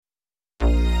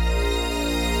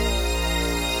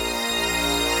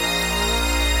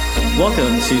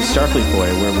Welcome to Starfleet Boy,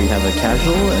 where we have a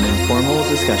casual and informal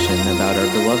discussion about our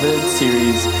beloved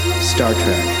series, Star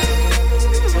Trek.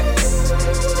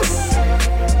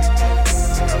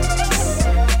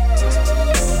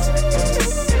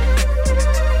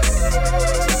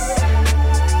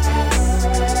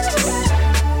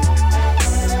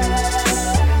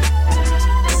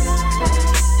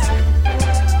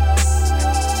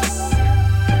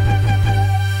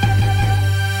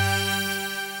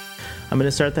 I'm going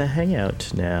to start the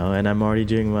hangout now, and I'm already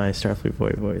doing my Starfleet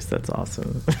Boy voice. That's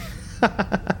awesome.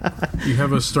 You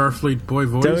have a Starfleet Boy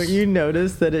voice? Don't you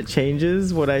notice that it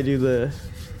changes when I do the...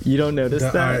 You don't notice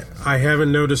that? I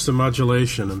haven't noticed the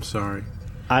modulation, I'm sorry.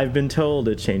 I've been told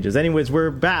it changes. Anyways, we're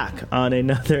back on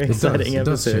another exciting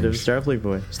episode of Starfleet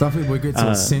Boy. Starfleet Boy gets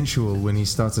all sensual when he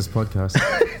starts his podcast.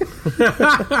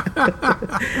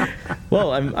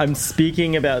 Well, I'm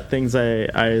speaking about things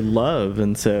I love,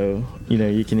 and so, you know,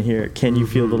 you can hear, can you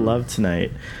feel the love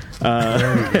tonight?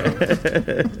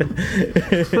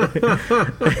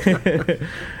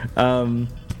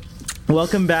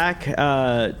 Welcome back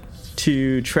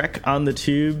to Trek on the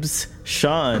Tubes.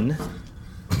 Sean,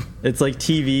 it's like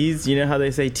TVs. You know how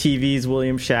they say TVs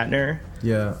William Shatner?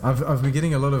 Yeah, I've been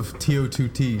getting a lot of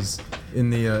TO2Ts in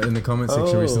the comment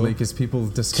section recently because people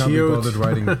just can't be bothered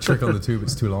writing Trek on the Tube.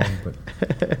 It's too long. But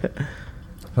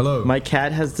hello. My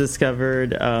cat has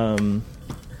discovered the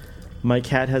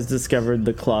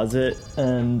closet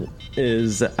and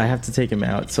I have to take him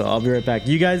out, so I'll be right back.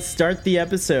 You guys start the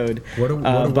episode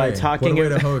by talking. What a way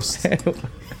to host.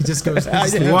 He just goes.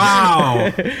 Wow!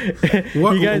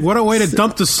 What a way to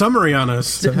dump the summary on us.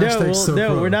 So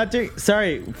we're not doing.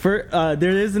 Sorry, there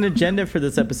is an agenda for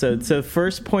this episode. So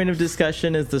first point of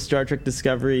discussion is the Star Trek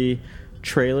Discovery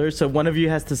trailer. So one of you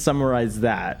has to summarize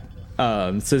that.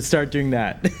 So start doing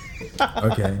that.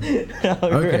 Okay.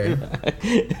 Okay.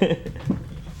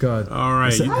 God. All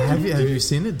right. So have you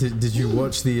seen it? Did you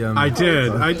watch the? I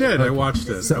did. Okay. I watched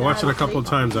it. So I watched it a couple of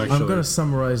times actually. I'm going to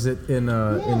summarize it in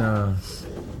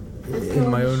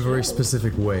my own very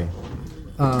specific way.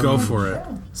 Go for it.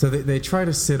 So they try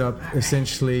to set up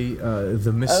essentially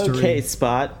the mystery. Okay,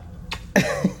 Spot.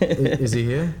 Is he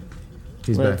here?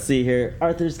 He's back. Let's see here.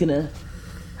 Arthur's gonna.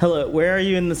 Hello. Where are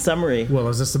you in the summary? Well, I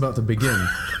was just about to begin.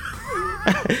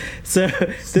 So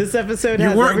this episode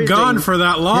has you weren't everything. Gone for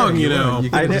that long, yeah, you know. You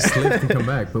could have just left and come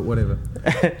back, but whatever.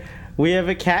 We have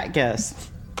a cat guest.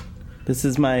 This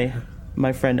is my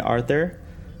friend Arthur.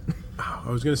 I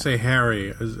was going to say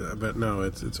Harry, but no,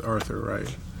 it's Arthur,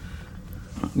 right?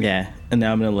 Yeah, and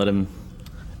now I'm going to let him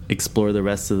explore the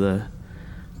rest of the...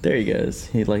 There he goes.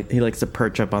 He likes to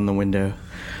perch up on the window.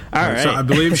 All right. So I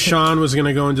believe Sean was going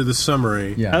to go into the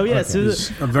summary. Yeah. Oh, yeah. Okay.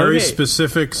 So a very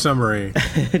specific summary.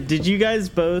 Did you guys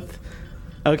both...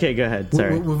 Okay, go ahead.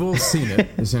 Sorry. We've all seen it,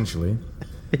 essentially.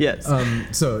 Yes.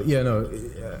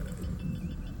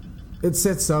 It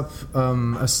sets up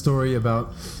a story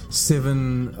about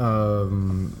 7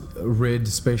 red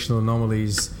spatial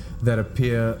anomalies that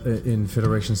appear in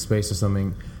Federation space or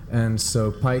something. And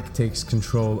so Pike takes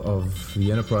control of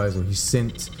the Enterprise, or he's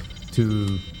sent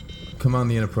to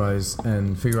command the Enterprise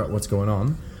and figure out what's going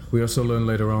on. We also learn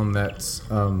later on that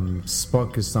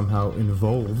Spock is somehow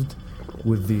involved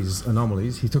with these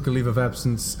anomalies. He took a leave of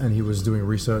absence and he was doing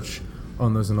research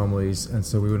on those anomalies, and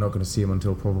so we were not going to see him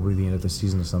until probably the end of the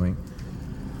season or something.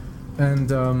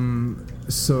 And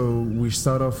so we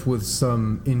start off with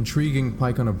some intriguing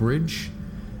Pike on a bridge,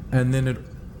 and then it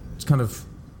kind of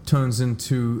turns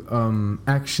into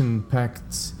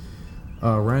action-packed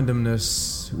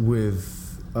randomness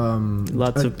with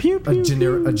lots of pew, pew,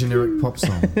 a generic pop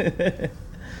song.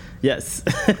 Yes.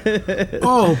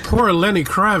 Oh, poor Lenny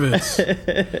Kravitz.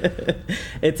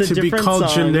 It's a to different be called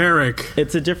song. Generic.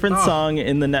 It's a different song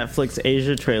in the Netflix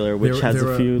Asia trailer, which has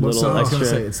a few little I was extra... going to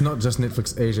say, it's not just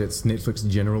Netflix Asia, it's Netflix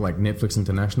General, like Netflix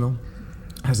International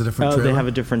has a different trailer. Oh, they have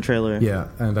a different trailer. Yeah,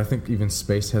 and I think even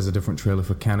Space has a different trailer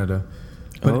for Canada.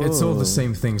 But it's all the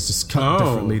same things, just cut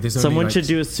differently. There's Someone should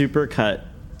do a super cut.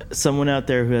 Someone out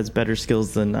there who has better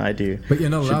skills than I do. But you're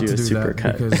not allowed to do that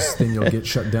cut. because then you'll get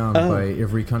shut down by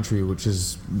every country, which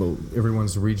is, well,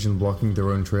 everyone's region blocking their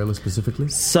own trailer specifically.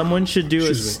 Someone should do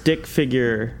a stick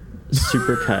figure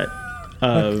super cut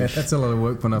of... Okay, that's a lot of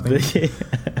work for nothing.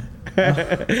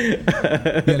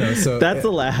 So that's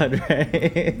allowed,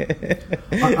 right?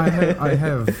 I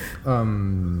have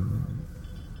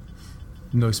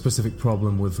no specific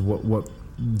problem with what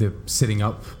they're setting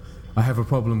up. I have a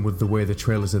problem with the way the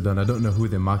trailers are done. I don't know who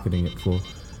they're marketing it for.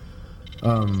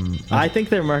 I think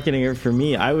they're marketing it for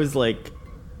me. I was like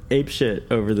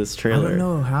apeshit over this trailer. I don't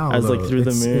know how. I was like through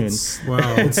the moon.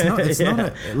 Wow. It's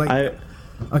not like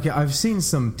Okay, I've seen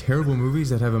some terrible movies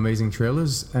that have amazing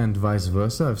trailers, and vice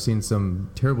versa. I've seen some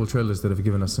terrible trailers that have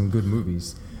given us some good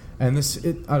movies. And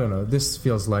I don't know, this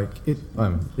feels like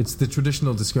it's the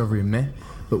traditional Discovery meh,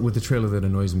 but with the trailer that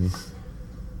annoys me.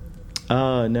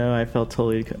 Oh, no, I felt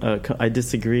totally... I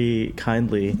disagree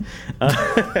kindly.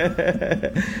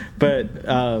 But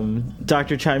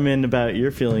Doctor, chime in about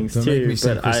your feelings, don't too. Make me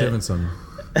say Chris Evans on.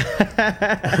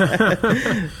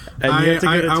 And you have to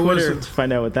go to Twitter to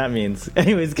find out what that means.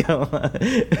 Anyways, go on.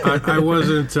 I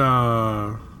wasn't...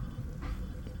 I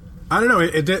don't know,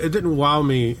 it didn't wow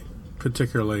me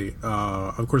particularly.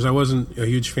 Of course, I wasn't a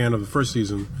huge fan of the first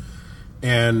season.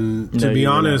 And to be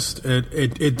honest,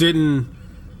 it didn't...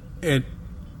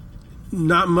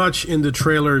 Not much in the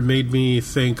trailer made me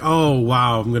think, oh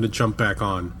wow, I'm going to jump back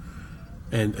on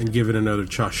and give it another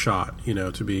shot.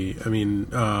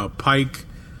 Pike.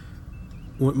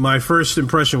 My first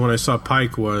impression when I saw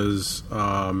Pike was,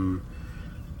 the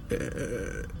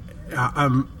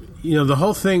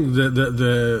whole thing.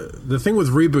 The thing with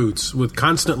reboots, with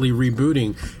constantly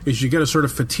rebooting, is you get a sort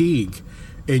of fatigue,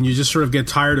 and you just sort of get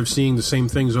tired of seeing the same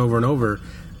things over and over.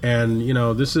 And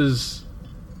this is.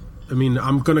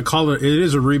 I'm going to call it. It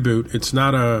is a reboot. It's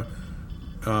not a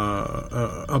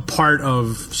part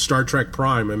of Star Trek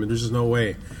Prime. There's just no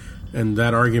way. And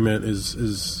that argument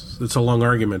is it's a long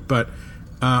argument. But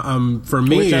for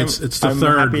me, it's the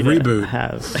third reboot.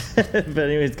 But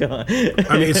anyways, go on.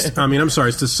 I'm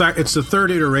sorry. It's the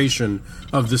third iteration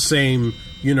of the same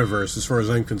universe, as far as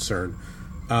I'm concerned.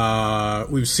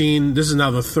 We've seen this is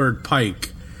now the third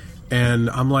Pike. And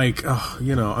I'm like,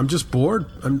 I'm just bored.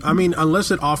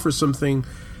 Unless it offers something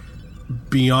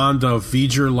beyond the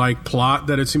V'ger-like plot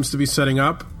that it seems to be setting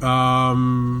up, I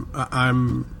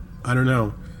don't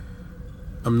know.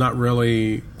 I'm not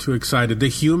really too excited. The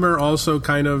humor also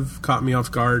kind of caught me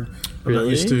off guard. I'm not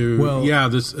used to.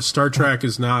 This Star Trek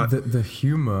is not. The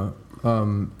humor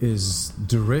is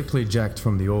directly jacked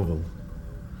from the Orville.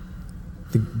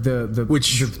 The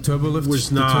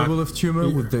turbolift humor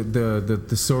with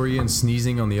the Saurian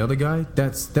sneezing on the other guy.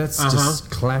 That's just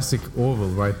classic Orville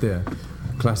right there.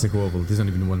 Classic Orville. There's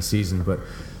only been one season, but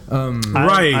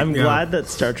right. I'm glad that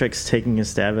Star Trek's taking a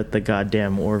stab at the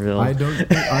goddamn Orville. I don't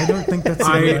think that's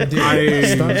a good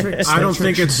idea. I don't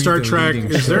think it's Star Trek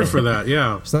is there for that.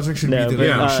 Yeah, Star Trek should be the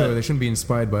leading show. They shouldn't be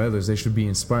inspired by others. They should be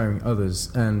inspiring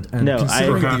others. And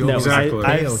considering the Orville is a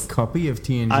pale copy of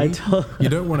TNG, you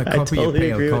don't want to copy a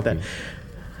pale copy.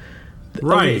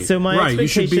 Right. Okay, so my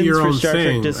expectations for Star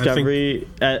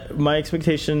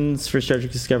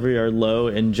Trek Discovery, are low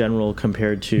in general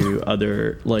compared to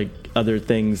other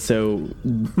things. So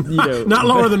not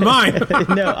lower than mine.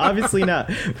 No, obviously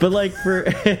not. But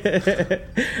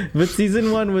but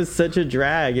season 1 was such a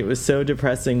drag. It was so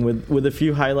depressing. With a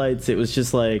few highlights, it was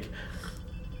just like,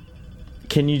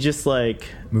 can you just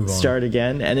start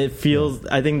again? And it feels.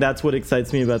 I think that's what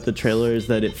excites me about the trailer, is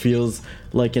that it feels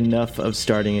like enough of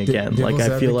starting again.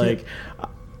 I feel like,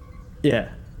 yeah.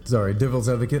 Sorry, Devil's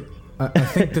Advocate. I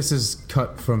think this is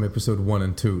cut from episode 1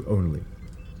 and 2 only.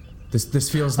 This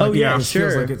feels like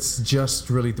feels like it's just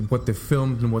really what they've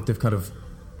filmed and what they've kind of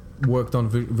worked on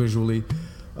visually,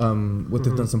 what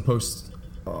they've done some posts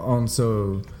on.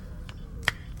 So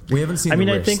we haven't seen.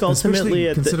 I think ultimately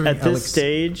at this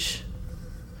stage.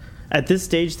 At this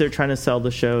stage, they're trying to sell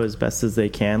the show as best as they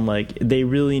can. They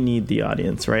really need the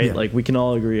audience, right? Yeah. We can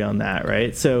all agree on that,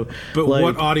 right? So, but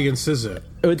what audience is it?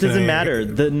 It doesn't matter.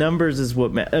 The numbers is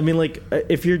what matters.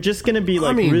 If you're just going to be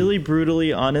really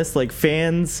brutally honest,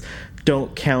 fans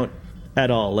don't count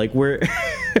at all. We're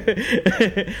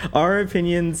our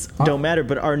opinions don't matter,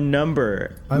 but our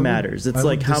number matters. It's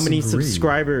how many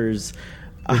subscribers.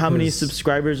 How many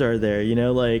subscribers are there,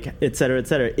 et cetera, et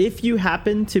cetera. If you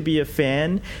happen to be a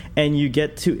fan and you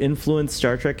get to influence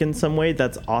Star Trek in some way,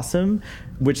 that's awesome,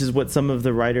 which is what some of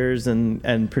the writers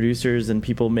and producers and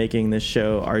people making this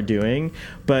show are doing.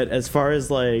 But as far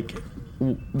as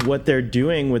what they're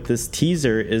doing with this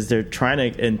teaser is they're trying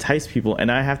to entice people,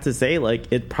 and I have to say,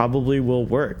 it probably will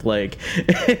work.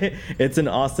 It's an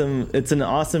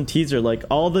awesome teaser.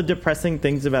 All the depressing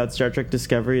things about Star Trek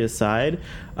Discovery aside,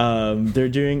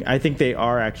 I think they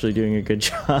are actually doing a good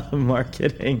job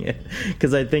marketing it,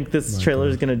 because I think this trailer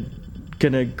is gonna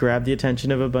grab the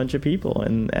attention of a bunch of people,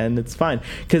 and it's fine,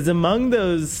 because among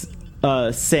those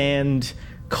sand,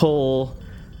 coal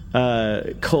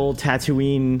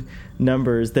Tatooine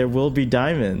numbers, there will be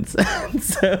diamonds.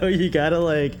 So you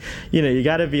gotta you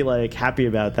gotta be happy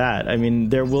about that. I mean,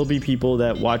 there will be people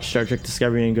that watch Star Trek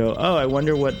Discovery and go, oh, I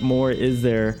wonder what more is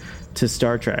there to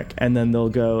Star Trek, and then they'll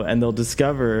go and they'll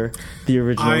discover the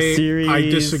original series. I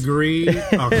disagree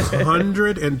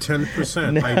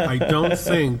 110%. No. I don't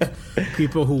think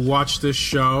people who watch this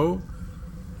show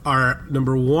are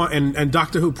number one, and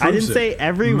Doctor Who proves I didn't say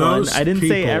everyone. Most I didn't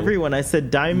say people, everyone. I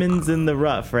said diamonds in the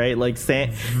rough, right? Like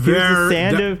here's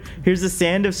the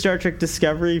sand of Star Trek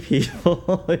Discovery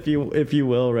people, if you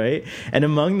will, right? And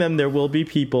among them, there will be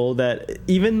people that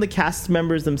even the cast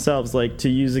members themselves, like, to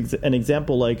use an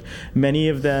example, like many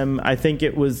of them, I think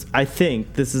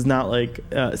this is not I'm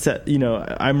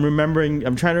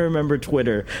trying to remember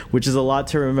Twitter, which is a lot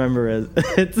to remember.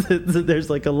 There's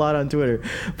a lot on Twitter,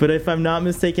 but if I'm not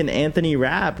mistaken, Anthony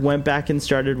Rapp went back and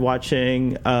started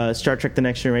watching Star Trek: The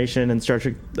Next Generation and Star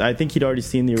Trek. I think he'd already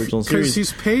seen the original series. Because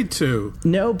he's paid to.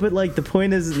 No, but the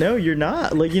point is, no, you're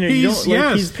not.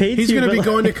 He's paid to. He's going to be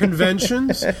going to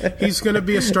conventions. He's going to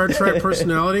be a Star Trek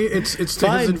personality. It's to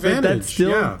fine, his advantage.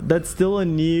 That's still a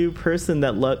new person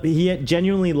that he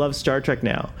genuinely loves Star Trek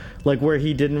now. Where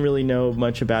he didn't really know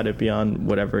much about it beyond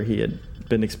whatever he had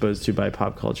been exposed to by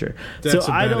pop culture. That's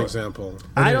a bad example.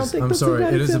 I don't think. I'm sorry,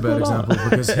 it is a bad example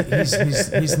because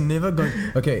he's never going.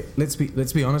 Okay, let's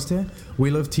be honest here. We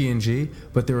love TNG,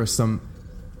 but there are some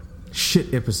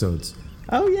shit episodes.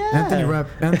 Oh yeah.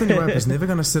 Anthony Rapp is never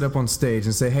going to sit up on stage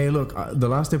and say, "Hey, look, the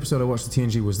last episode I watched of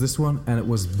TNG was this one, and it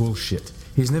was bullshit."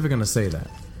 He's never going to say that.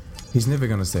 He's never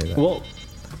going to say that. Well,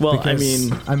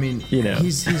 because, I mean,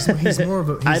 he's more of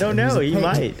a. I don't know. He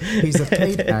might. He's a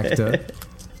paid actor.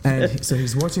 And so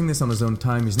he's watching this on his own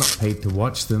time. He's not paid to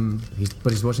watch them,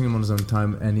 but he's watching them on his own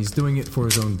time, and he's doing it for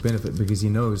his own benefit because he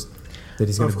knows that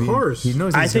he's going to be. Of course, he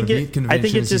knows that he's going to be at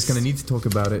conventions. He's going to need to talk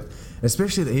about it,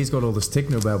 especially that he's got all this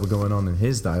technobabble going on in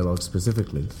his dialogue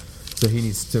specifically. So he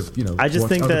needs to, I just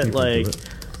think that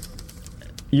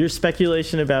your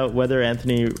speculation about whether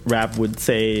Anthony Rapp would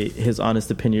say his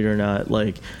honest opinion or not,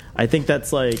 I think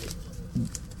that's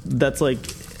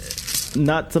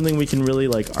not something we can really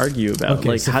argue about.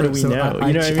 Okay, how do we know?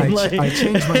 I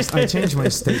changed my statement.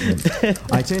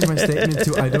 I changed my statement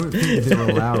to I don't think they're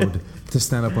allowed to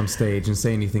stand up on stage and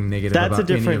say anything negative about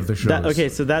any of the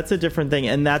shows. So that's a different thing,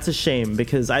 and that's a shame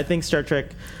because I think Star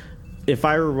Trek. If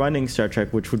I were running Star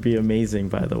Trek, which would be amazing,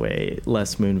 by the way,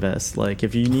 Les Moonves,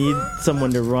 if you need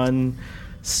someone to run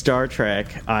Star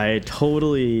Trek, I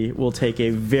totally will take a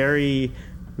very,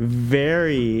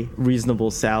 very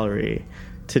reasonable salary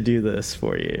to do this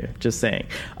for you. Just saying.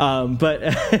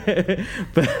 But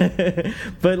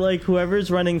whoever's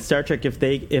running Star Trek, if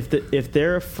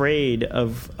they're afraid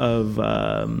of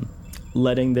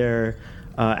letting their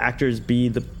actors be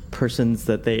the persons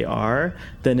that they are,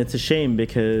 then it's a shame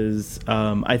because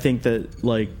I think that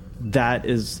that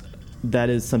is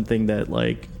something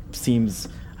that seems,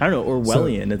 I don't know,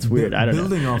 Orwellian. So it's weird. I don't know.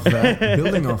 Building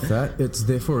off that, it's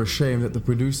therefore a shame that the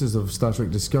producers of Star Trek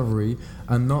Discovery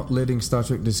are not letting Star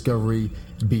Trek Discovery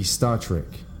be Star Trek.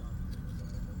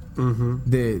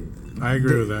 Mm-hmm. I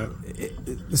agree with that.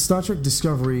 Star Trek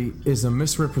Discovery is a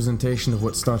misrepresentation of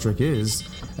what Star Trek is,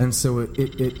 and so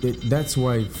that's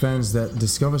why fans that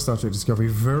discover Star Trek Discovery,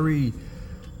 very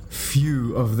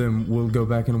few of them will go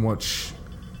back and watch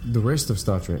the rest of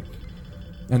Star Trek.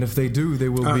 And if they do, they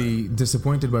will be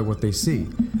disappointed by what they see.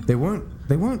 They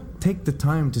won't take the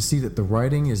time to see that the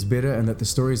writing is better and that the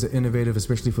stories are innovative,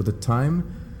 especially for the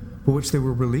time for which they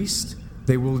were released.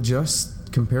 They will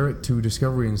just compare it to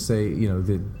Discovery and say,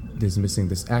 there's missing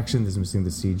this action, there's missing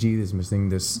this CG, there's missing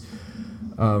this.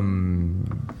 I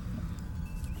don't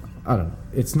know.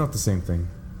 It's not the same thing.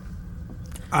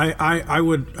 I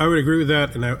would agree with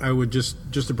that, and I would just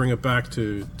to bring it back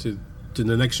to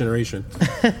the Next Generation.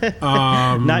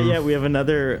 Not yet. We have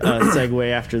another segment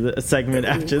after this.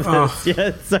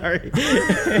 Yeah, sorry.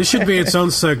 This should be its own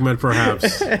segment,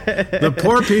 perhaps. The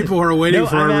poor people who are waiting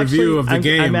for a review of the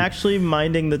game. I'm actually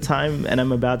minding the time, and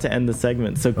I'm about to end the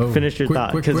segment. So finish your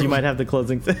thought, because you might have the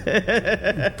closing.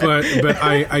 But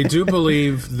I do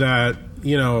believe that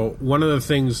one of the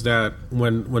things that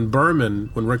when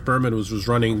Rick Berman was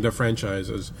running the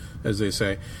franchise, as they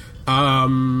say.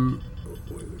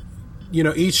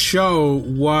 Each show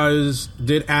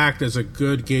did act as a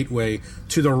good gateway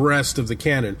to the rest of the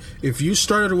canon. If you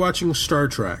started watching Star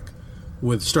Trek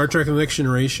with Star Trek: The Next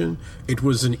Generation, it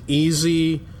was an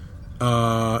easy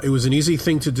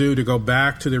thing to do, to go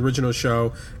back to the original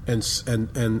show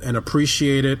and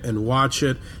appreciate it and watch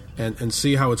it and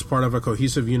see how it's part of a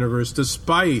cohesive universe,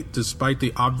 despite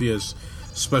the obvious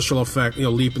special effect,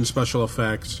 leap in special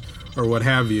effects or what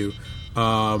have you.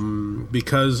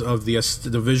 because of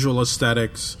the visual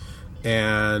aesthetics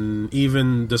and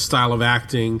even the style of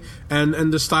acting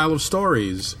and the style of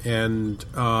stories. And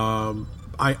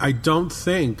I don't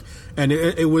think, and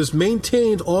it was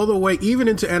maintained all the way, even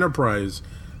into Enterprise.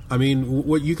 I mean,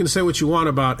 what you can say what you want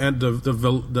about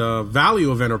the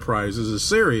value of Enterprise as a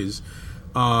series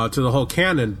to the whole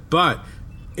canon, but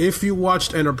if you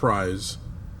watched Enterprise,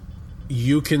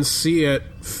 you can see it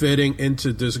fitting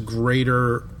into this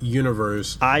greater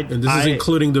universe. And this is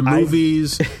including the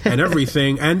movies and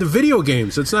everything, and the video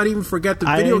games. Let's not even forget the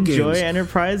video games. I enjoy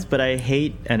Enterprise, but I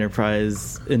hate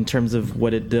Enterprise in terms of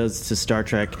what it does to Star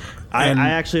Trek. I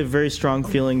actually have very strong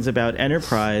feelings about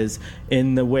Enterprise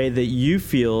in the way that you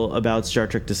feel about Star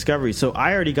Trek Discovery. So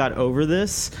I already got over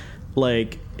this,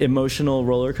 like, emotional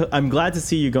roller coaster. I'm glad to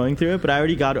see you going through it, but I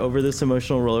already got over this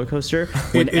emotional roller coaster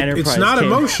when Enterprise it's not came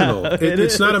emotional.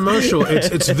 It's not emotional.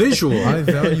 It's visual. I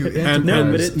value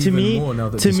Enterprise to me, more now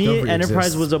that Discovery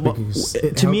Enterprise was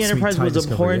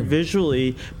abhorrent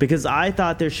visually, because I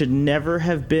thought there should never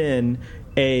have been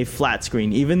a flat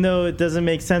screen, even though it doesn't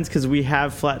make sense because we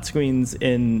have flat screens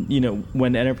in,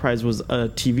 when Enterprise was a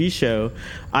TV show.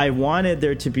 I wanted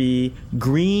there to be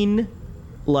green,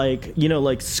 like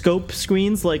scope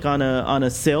screens, like on a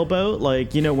sailboat,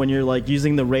 like when you're like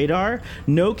using the radar.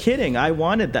 No kidding, I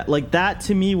wanted that. Like, that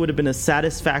to me would have been a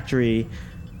satisfactory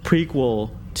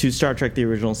prequel to Star Trek the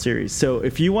original series. So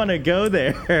if you want to go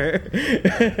there,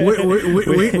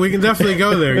 we can definitely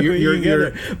go there.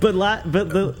 But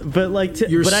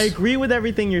I agree with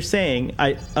everything you're saying.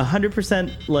 I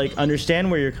 100% like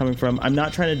understand where you're coming from. I'm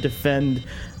not trying to defend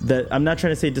that. I'm not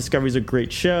trying to say Discovery's a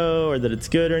great show or that it's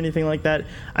good or anything like that.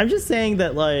 I'm just saying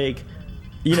that, like,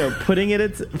 putting in.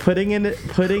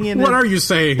 What are you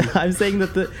saying? I'm saying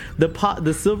that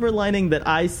the silver lining that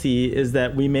I see is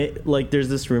that we may, like, there's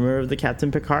this rumor of the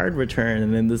Captain Picard return,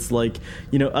 and then this, like,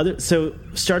 other. So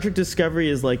Star Trek Discovery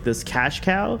is like this cash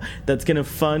cow that's going to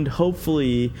fund,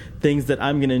 hopefully, things that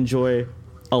I'm going to enjoy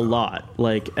a lot,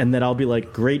 like, and that I'll be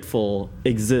like grateful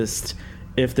exist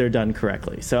if they're done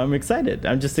correctly. So I'm excited.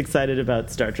 I'm just excited about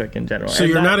Star Trek in general. So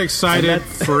you're not excited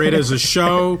for it as a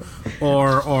show,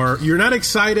 or you're not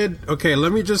excited. Okay,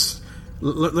 let me just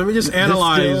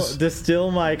analyze.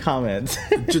 Distill my comments.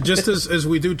 Just as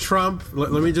we do Trump.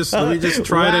 Let me just try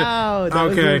to. Wow, that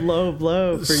was a low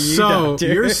blow for you. So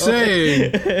Doctor. you're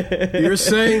saying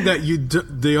that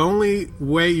the only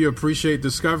way you appreciate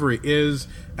Discovery is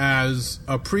as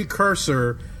a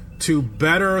precursor to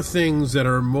better things that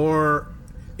are more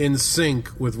in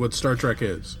sync with what Star Trek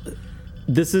is.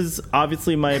 This is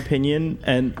obviously my opinion,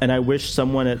 and I wish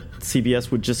someone at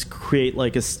CBS would just create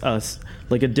like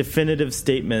a definitive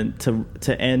statement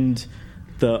to end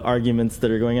the arguments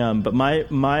that are going on. But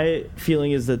my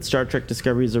feeling is that Star Trek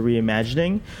Discovery is a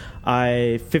reimagining.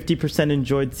 I 50%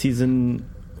 enjoyed season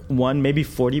 1, maybe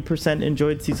 40%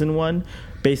 enjoyed season 1.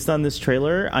 Based on this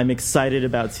trailer, I'm excited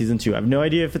about season 2. I have no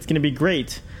idea if it's going to be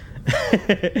great,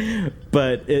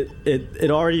 but it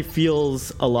already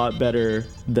feels a lot better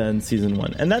than season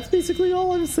 1, and that's basically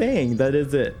all I'm saying. That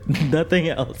is it. Nothing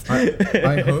else.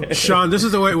 I hope, Sean, this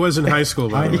is the way it was in high school.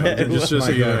 By the way, just so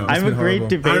you know. I'm a great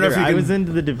debater. I was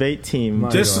into the debate team.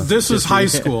 This was high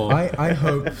school. I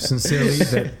hope sincerely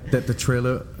that the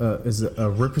trailer is a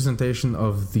representation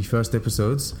of the first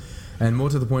episodes, and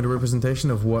more to the point, a representation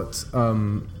of what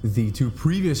the 2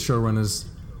 previous showrunners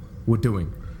were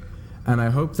doing. And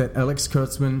I hope that Alex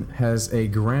Kurtzman has a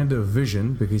grander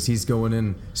vision, because he's going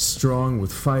in strong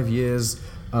with 5 years,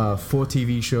 4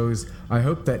 TV shows. I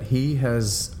hope that he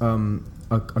has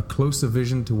a closer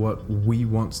vision to what we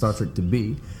want Star Trek to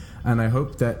be. And I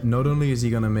hope that not only is he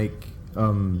going to make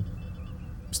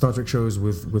Star Trek shows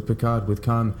with Picard, with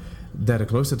Khan, that are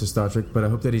closer to Star Trek, but I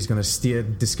hope that he's going to steer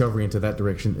Discovery into that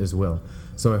direction as well.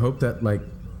 So I hope that, like,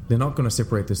 they're not going to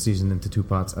separate this season into 2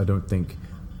 parts, I don't think,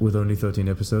 with only 13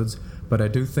 episodes. But I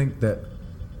do think that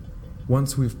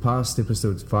once we've passed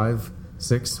episodes 5,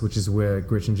 6, which is where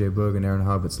Gretchen J. Berg and Aaron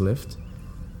Harbert's left,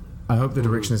 I hope the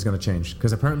direction is going to change.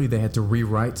 Because apparently they had to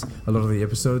rewrite a lot of the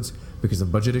episodes because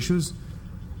of budget issues.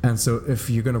 And so if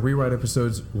you're going to rewrite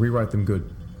episodes, rewrite them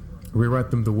good.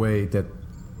 Rewrite them the way that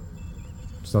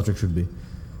Star Trek should be.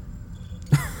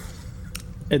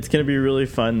 It's going to be really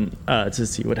fun to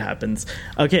see what happens.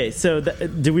 Okay, so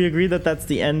do we agree that that's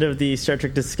the end of the Star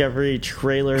Trek Discovery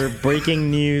trailer breaking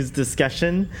news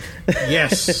discussion?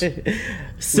 Yes.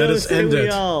 So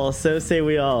say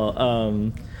we all.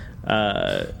 And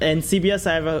CBS,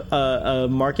 I have a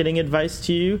marketing advice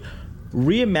to you.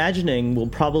 Reimagining will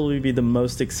probably be the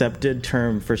most accepted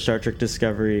term for Star Trek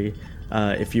Discovery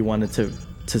if you wanted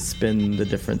to spin the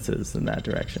differences in that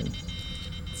direction.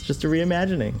 It's just a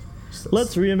reimagining.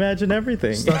 let's reimagine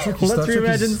everything. Let's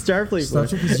reimagine Starfleet. Star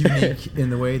Trek is unique in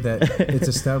the way that it's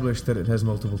established that it has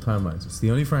multiple timelines. It's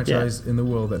the only franchise in the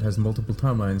world that has multiple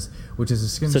timelines, which is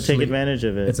essentially... So take advantage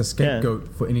of it. It's a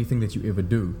scapegoat for anything that you ever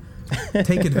do.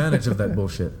 Take advantage of that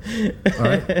bullshit. All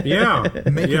right? Yeah.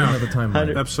 Make it another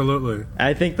timeline. Absolutely.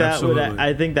 I think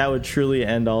that would truly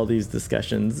end all these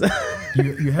discussions.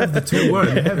 You have the tool.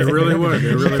 It really would.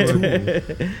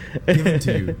 Given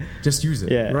to you. Just use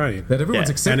it. Yeah. Right. That everyone's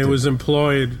accepted. And it was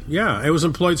employed. Yeah, it was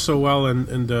employed so well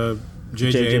in the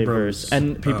J.J. Abrams.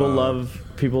 And people love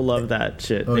that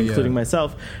shit, including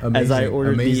myself, Amazing, as I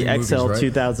ordered the XL movies,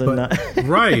 2009.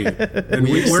 Right. And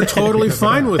we're totally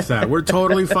fine with that. We're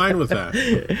totally fine with that.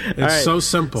 It's so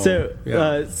simple. So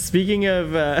speaking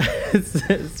of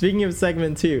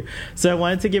segment 2, so I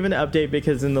wanted to give an update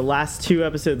because in the last 2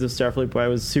 episodes of Starfleet Boy, I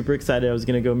was super excited. I was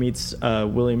going to go meet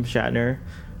William Shatner.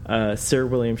 Sir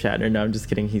William Shatner. No, I'm just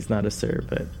kidding. He's not a sir,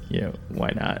 but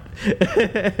why not?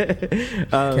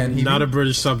 Can he not be? a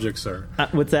British subject, sir.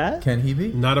 What's that? Can he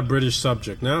be? Not a British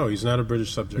subject. No, he's not a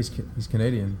British subject. He's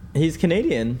Canadian. He's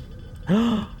Canadian.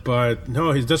 But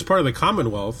no, that's part of the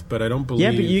Commonwealth. But I don't believe.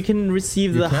 Yeah, but you can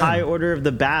receive the High Order of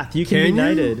the Bath. You can be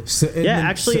knighted. Sir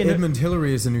Edmund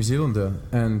Hillary is a New Zealander,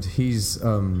 and he's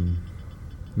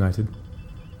knighted.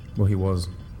 Well, he was.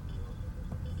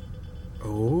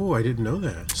 Oh, I didn't know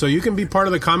that. So you can be part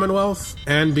of the Commonwealth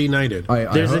and be knighted. I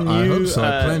hope so.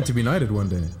 I plan to be knighted one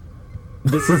day.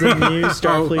 This is a new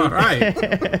Starfleet. All right.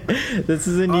 This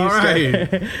is a new.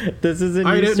 This is a new.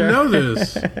 I didn't know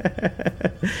this.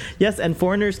 Yes, and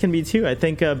foreigners can be too. I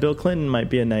think Bill Clinton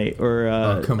might be a knight, or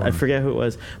I forget who it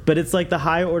was. But it's like the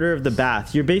High Order of the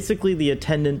Bath. You're basically the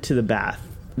attendant to the bath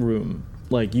room.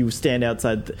 Like you stand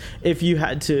outside. If you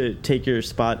had to take your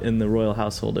spot in the royal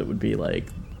household, it would be like,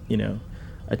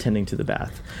 attending to the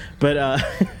bath. But I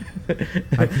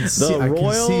can see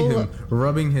him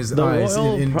rubbing his eyes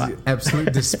in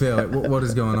absolute despair. Like, what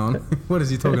is going on? What is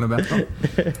he talking about?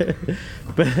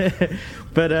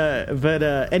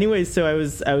 but anyways, so I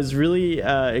was really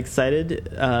excited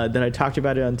that I talked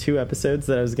about it on 2 episodes,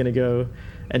 that I was going to go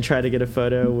and try to get a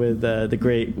photo with the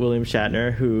great William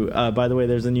Shatner, who, by the way,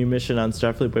 there's a new mission on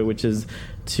Starfleet Boy, which is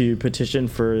to petition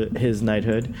for his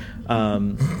knighthood.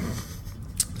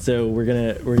 So we're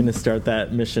gonna start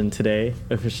that mission today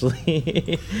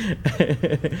officially.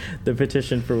 The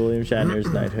petition for William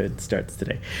Shatner's knighthood starts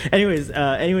today. Anyways,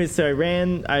 so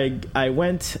I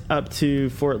went up to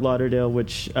Fort Lauderdale,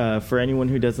 which for anyone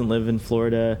who doesn't live in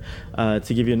Florida,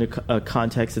 to give you a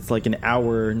context, it's like an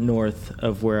hour north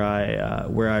of where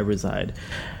I reside.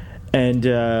 And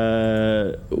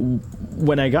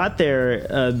when I got there,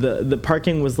 the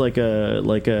parking was like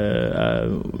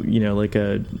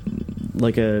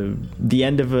the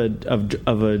end of a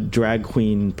drag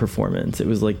queen performance. It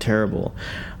was like terrible.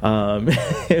 There's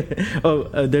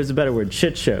a better word,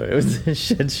 shit show. It was a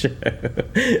shit show.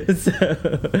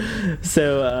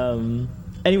 So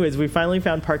anyways, we finally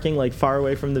found parking like far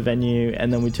away from the venue,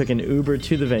 and then we took an Uber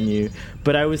to the venue.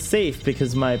 But I was safe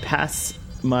because my time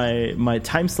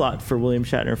slot for William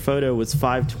Shatner photo was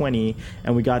 5:20,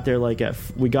 and we got there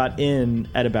we got in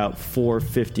at about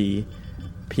 4:50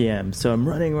 p.m. So I'm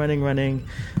running,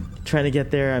 trying to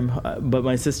get there. But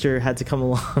my sister had to come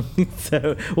along.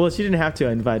 So, well, she didn't have to.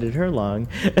 I invited her along.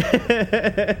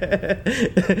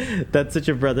 That's such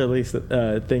a brotherly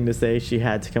thing to say. She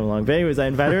had to come along. But anyways, I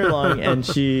invited her along, and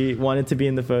she wanted to be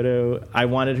in the photo. I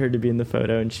wanted her to be in the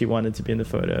photo, and she wanted to be in the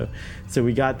photo. So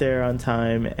we got there on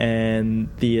time, and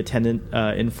the attendant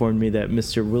informed me that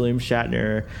Mr. William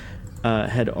Shatner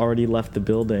had already left the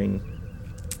building.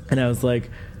 And I was like,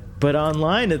 but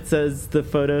online it says the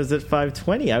photo's at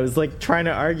 5:20. I was like trying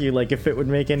to argue like if it would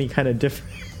make any kind of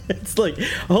difference. It's like,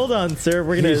 hold on, sir,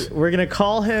 we're gonna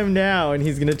call him now, and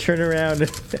he's gonna turn around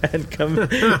and come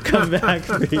back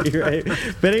for you, right?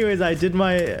 But anyways, I did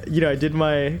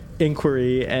my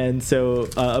inquiry, and so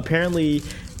apparently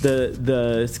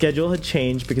the schedule had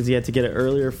changed because he had to get an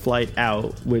earlier flight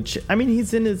out. Which, I mean,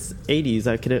 he's in his 80s.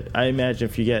 I imagine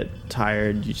if you get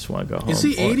tired, you just want to go home. Is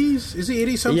he 80s? Is he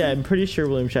 80 something? Yeah, I'm pretty sure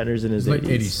William Shatner's in his 80s. Like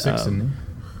 86, isn't he?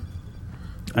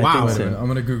 Wow. I think so. I'm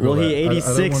going to Google that. He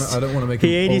 86. I don't want to make him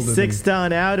he 86 older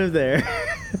on out of there.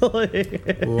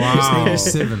 Wow.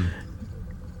 He's 87.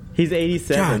 He's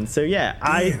 87. God. So yeah,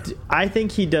 I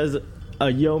think he does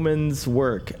a yeoman's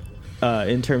work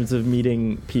in terms of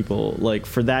meeting people. Like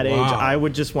for that age, I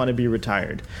would just want to be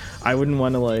retired. I wouldn't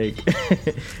want to like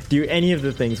do any of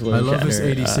the things William I love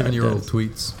Shatner, his 87-year-old does.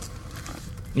 tweets.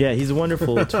 Yeah, he's a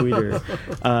wonderful tweeter.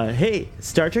 Hey,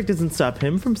 Star Trek doesn't stop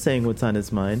him from saying what's on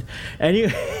his mind.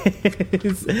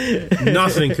 Anyways,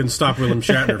 Nothing can stop William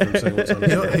Shatner from saying what's on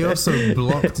his mind. He also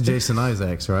blocked Jason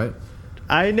Isaacs, right?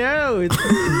 I know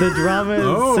the drama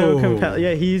is so compelling.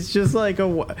 Yeah, he's just like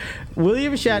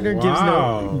William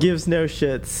Shatner gives no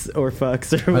shits or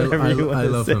fucks or whatever you want to say. I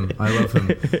love him. I love him.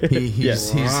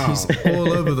 He's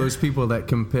all over those people that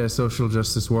compare social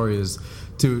justice warriors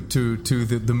to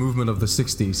the movement of the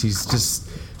 60s. He's just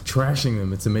trashing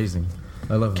them. It's amazing.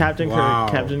 I love him.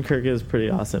 Captain Kirk is pretty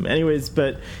awesome. Anyways,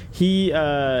 but he's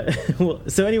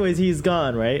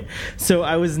gone, right? So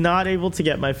I was not able to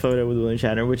get my photo with William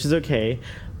Shatner, which is okay,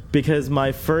 because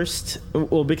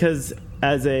because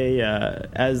as I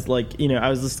was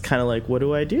just kind of like, what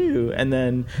do I do? And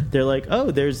then they're like,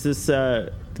 oh, there's this,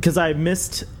 because I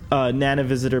missed Nana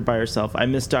Visitor by herself. I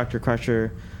missed Dr.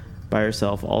 Crusher by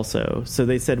herself also. So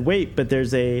they said, wait, but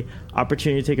there's a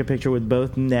opportunity to take a picture with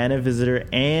both Nana Visitor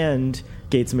and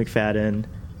Gates McFadden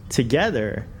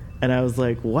together. And I was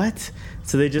like, what?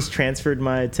 So they just transferred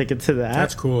my ticket to that.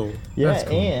 That's cool. Yeah, That's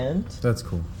cool. That's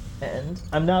cool. And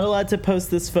I'm not allowed to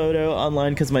post this photo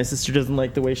online because my sister doesn't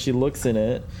like the way she looks in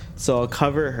it. So I'll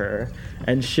cover her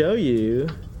and show you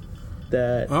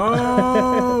that.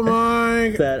 Oh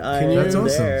my! That I am That's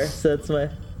awesome. there. So that's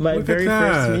my very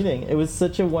first meeting. It was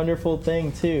such a wonderful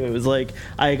thing too. It was like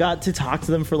I got to talk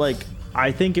to them for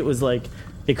I think it was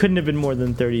it couldn't have been more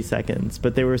than 30 seconds,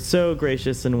 but they were so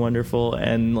gracious and wonderful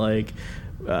and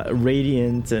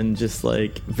radiant and just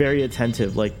very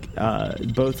attentive.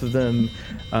 Both of them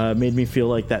made me feel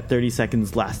like that 30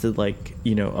 seconds lasted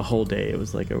a whole day. It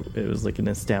was an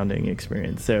astounding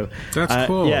experience. So that's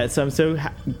cool. Yeah, so I'm so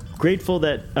grateful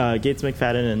that Gates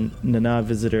McFadden and Nana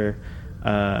Visitor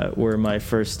were my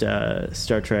first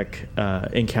Star Trek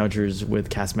encounters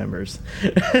with cast members.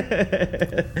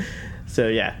 So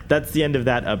yeah, that's the end of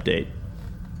that update.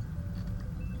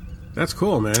 That's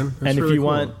cool, man. That's and really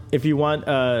if you want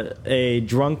a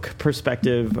drunk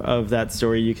perspective of that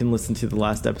story, you can listen to the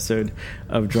last episode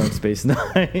of Drunk Space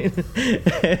Nine.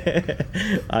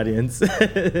 Audience. All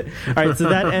right, so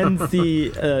that ends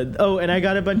the. And I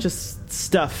got a bunch of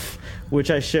stuff which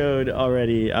I showed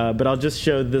already, but I'll just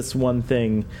show this one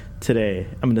thing today.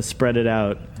 I'm going to spread it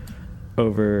out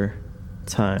over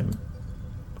time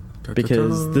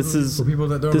because this is for people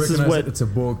that don't recognize it. It's a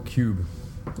Borg cube.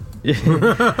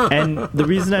 And the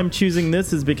reason I'm choosing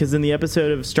this is because in the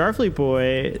episode of Starfleet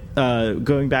Boy,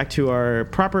 going back to our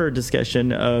proper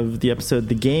discussion of the episode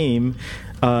The Game,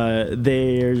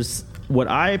 there's what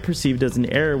I perceived as an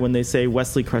error when they say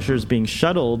Wesley Crusher is being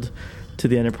shuttled to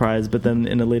the Enterprise, but then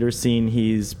in a later scene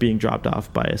he's being dropped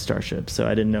off by a starship. So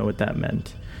I didn't know what that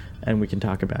meant, and we can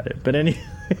talk about it. But anyways,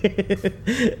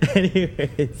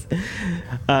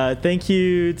 thank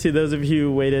you to those of you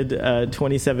who waited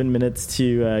 27 minutes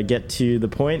to get to the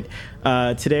point.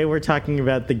 Today we're talking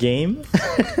about The Game.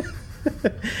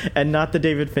 And not the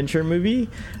David Fincher movie.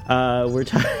 We're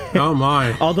talking. Oh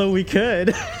my! Although we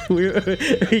could, we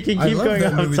can keep going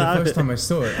that off movie topic. The first time I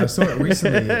saw it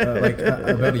recently,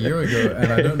 about a year ago,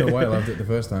 and I don't know why I loved it the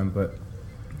first time, but.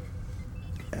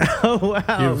 Oh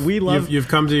wow! You've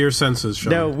come to your senses, Sean.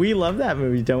 No, we love that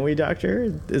movie, don't we,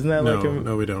 Doctor? Isn't that no, we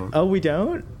don't. Oh, we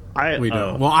don't. We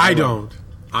don't. Well, I don't.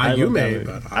 You may,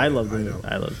 but I love the movie.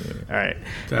 I love the movie. All right.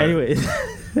 Anyways,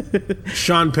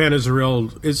 Sean Penn is a real.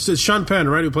 It's Sean Penn,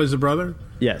 right? Who plays the brother?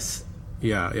 Yes.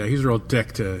 Yeah. He's a real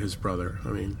dick to his brother. I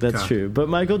mean, that's true. But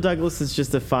Michael Douglas is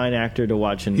just a fine actor to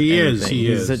watch in He anything. is.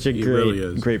 He's such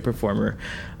a great performer.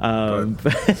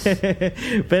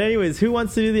 But anyways, who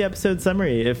wants to do the episode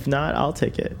summary? If not, I'll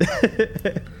take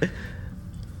it.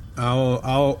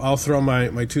 I'll throw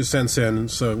my 2 cents in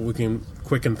so we can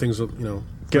quicken things.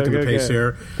 Quicken the pace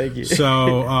here. Thank you.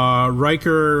 So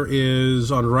Riker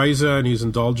is on Risa and he's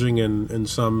indulging in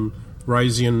some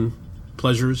Risian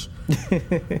pleasures,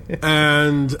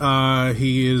 and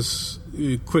he is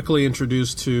quickly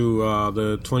introduced to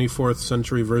the 24th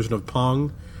century version of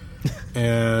Pong,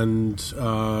 and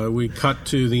we cut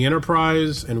to the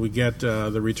Enterprise and we get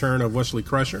the return of Wesley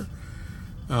Crusher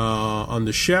on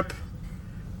the ship,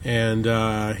 and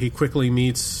he quickly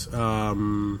meets.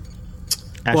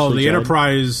 The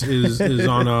Enterprise is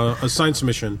on a science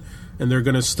mission, and they're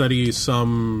going to study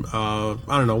some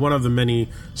one of the many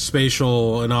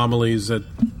spatial anomalies that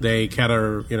they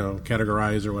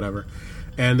categorize or whatever.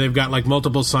 And they've got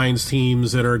multiple science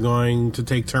teams that are going to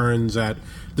take turns at.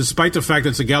 Despite the fact that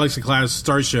it's a Galaxy class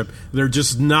starship, there are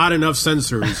just not enough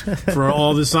sensors for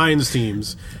all the science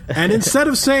teams. And instead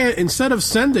of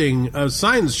sending a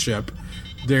science ship,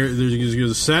 they're going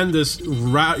to send this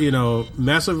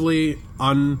massively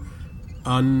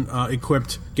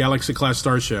unequipped Galaxy class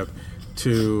starship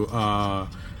to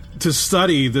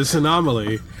study this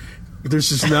anomaly. There's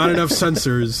just not enough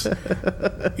sensors.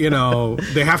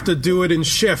 They have to do it in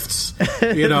shifts.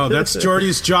 That's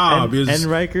Geordi's job. And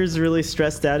Riker's really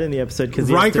stressed out in the episode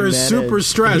because Riker's super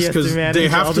stressed because they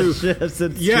have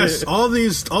to. Yes, all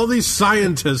these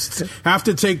scientists have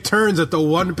to take turns at the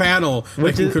one panel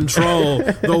that can control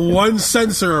the one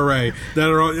sensor array that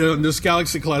are on this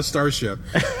Galaxy class starship.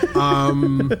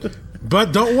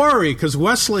 But don't worry, because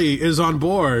Wesley is on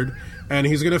board. And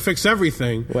he's going to fix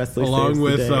everything, Wesley along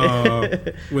with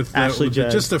Ashley Judd.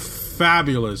 Just a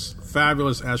fabulous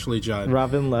Ashley Judd,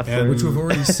 Robin Leffler, which we've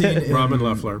already seen in Robin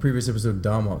Leffler, previous episode of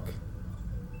Darmok.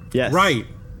 Yes, right,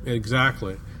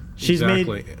 exactly. She's made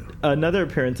another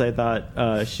appearance. I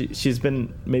thought she's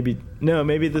been maybe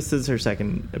this is her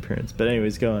second appearance. But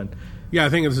anyways, go on. Yeah, I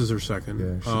think this is her second.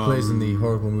 Yeah, she plays in the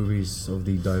horrible movies of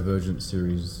the Divergent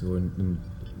series, or in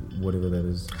whatever that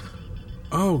is.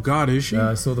 Oh God, is she?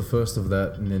 I saw the first of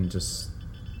that and then just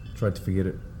tried to forget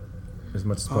it as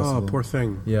much as possible. Oh, poor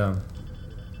thing. Yeah.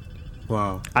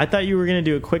 Wow. I thought you were going to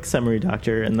do a quick summary,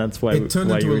 Doctor, and that's why it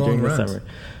turned into you were a long doing rant. the summary.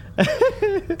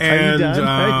 And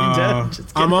Are you done?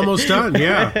 I'm almost done.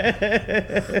 Yeah.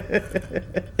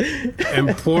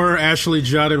 And poor Ashley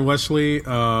Judd and Wesley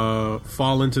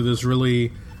fall into this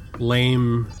really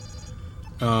lame.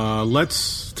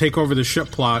 Let's take over the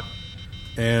ship plot.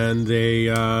 And they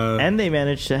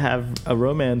managed to have a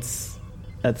romance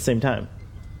at the same time.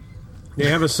 They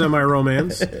have a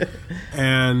semi-romance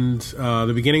and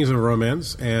the beginnings of a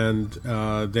romance, and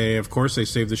they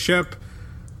save the ship.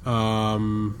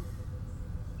 And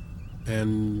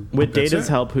with Data's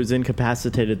help, who's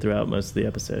incapacitated throughout most of the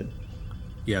episode.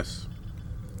 Yes.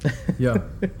 Yeah.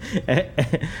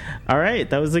 All right,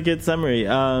 that was a good summary.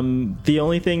 The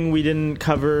only thing we didn't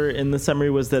cover in the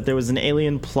summary was that there was an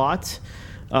alien plot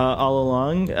all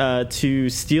along to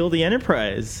steal the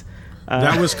Enterprise.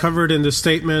 That was covered in the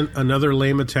statement. Another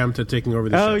lame attempt at taking over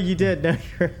the ship. Oh, you did. No,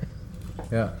 you're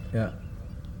Yeah.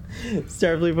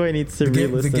 Starfleet Boy needs to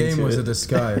re-listen to it. The game was a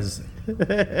disguise.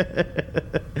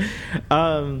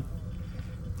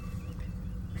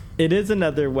 It is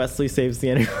another Wesley Saves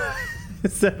the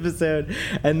Enterprise episode,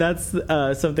 and that's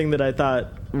something that I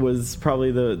thought was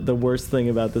probably the worst thing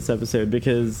about this episode,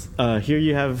 because here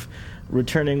you have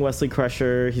returning Wesley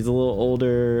Crusher. He's a little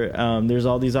older. There's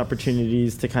all these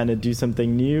opportunities to kind of do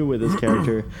something new with his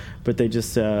character, but they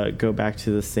just go back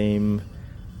to the same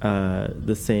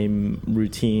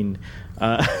routine.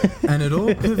 And it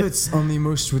all pivots on the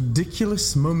most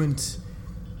ridiculous moment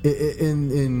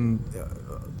in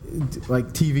like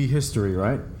TV history,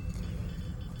 right?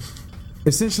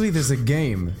 Essentially, there's a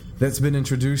game that's been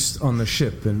introduced on the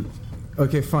ship, and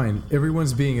okay, fine.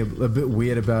 Everyone's being a bit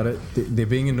weird about it. They're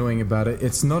being annoying about it.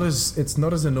 It's not as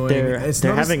annoying. They're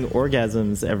having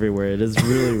orgasms everywhere. It is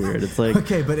really weird. It's like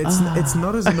okay, but it's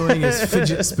not as annoying as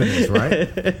fidget spinners, right?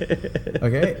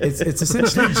 Okay, it's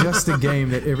essentially just a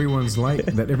game that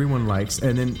everyone likes,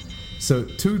 and then so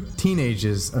two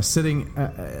teenagers are sitting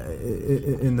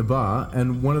in the bar,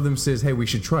 and one of them says, "Hey, we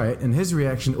should try it," and his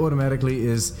reaction automatically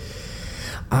is,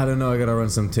 "I don't know. I gotta run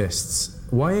some tests."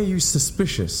 Why are you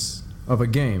suspicious of a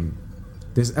game?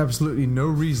 There's absolutely no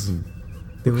reason.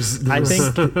 I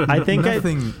think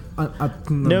nothing.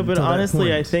 No, but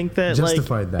honestly, I think that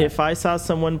justified that. If I saw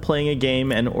someone playing a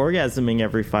game and orgasming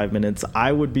every 5 minutes,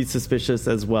 I would be suspicious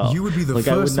as well. You would be the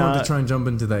first one to try and jump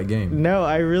into that game. No,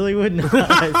 I really would not.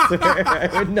 I swear, I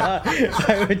would not.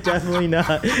 I would definitely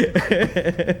not.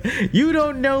 You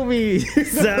don't know me,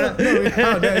 sir.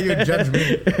 How dare you judge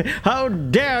me? How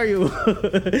dare you?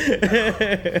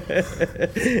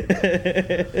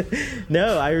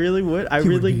 No, I really would. I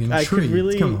could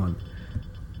really. Come on.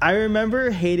 I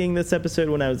remember hating this episode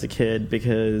when I was a kid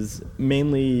because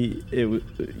mainly it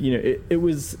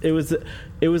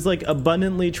was like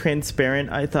abundantly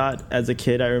transparent. I thought as a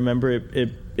kid, I remember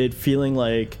it feeling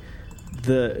like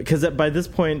because by this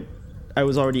point I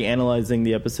was already analyzing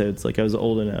the episodes, like I was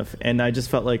old enough, and I just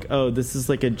felt like, oh, this is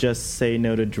like a Just Say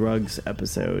No to Drugs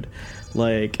episode,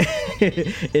 like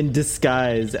in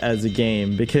disguise as a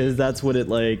game, because that's what it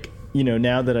like.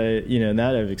 Now that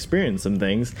I've experienced some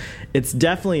things, it's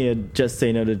definitely a Just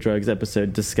Say No to Drugs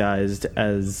episode disguised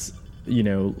as,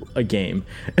 a game.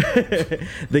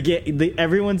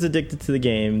 Everyone's addicted to the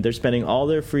game. They're spending all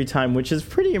their free time, which is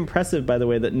pretty impressive, by the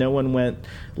way, that no one went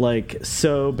like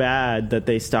so bad that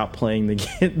they stopped playing the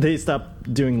game. They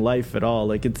stopped doing life at all.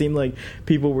 Like, it seemed like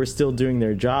people were still doing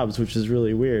their jobs, which is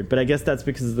really weird. But I guess that's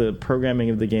because the programming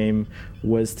of the game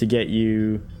was to get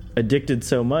you addicted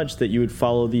so much that you would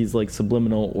follow these like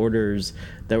subliminal orders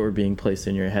that were being placed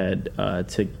in your head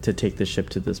to take the ship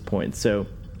to this point. So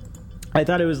I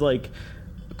thought it was like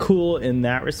cool in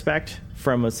that respect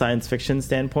from a science fiction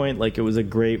standpoint. Like it was a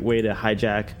great way to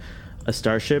hijack a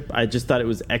starship. I just thought it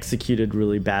was executed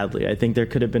really badly. I think there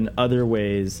could have been other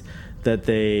ways that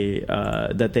they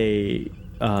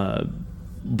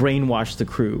brainwashed the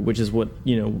crew, which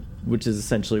is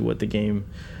essentially what the game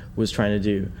was trying to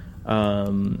do.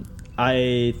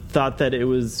 I thought that it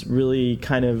was really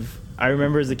kind of, I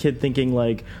remember as a kid thinking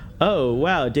like, oh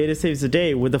wow, Data saves the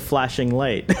day with a flashing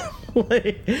light. Which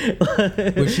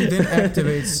he then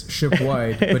activates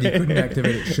ship-wide, but he couldn't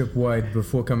activate it ship-wide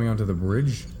before coming onto the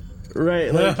bridge.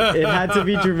 Right, like it had to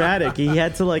be dramatic. He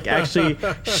had to like actually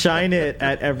shine it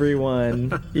at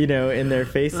everyone, in their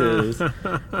faces.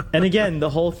 And again, the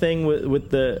whole thing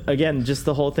just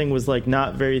the whole thing was like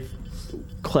not very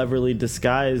cleverly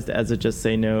disguised as a Just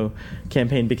Say No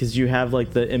campaign, because you have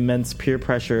like the immense peer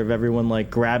pressure of everyone like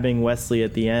grabbing Wesley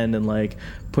at the end and like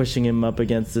pushing him up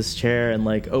against this chair and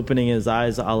like opening his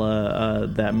eyes a la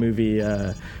that movie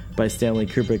by Stanley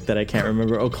Kubrick that I can't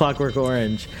remember. Oh, Clockwork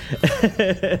Orange.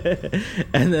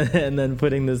 and then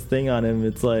putting this thing on him.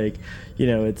 It's like,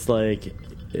 it's like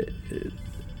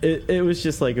it was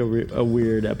just like a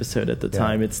weird episode at the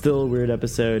time. It's still a weird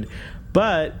episode,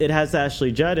 but it has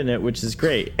Ashley Judd in it, which is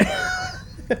great.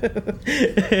 Star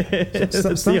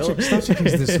Trek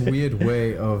is this weird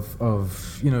way of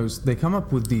they come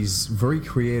up with these very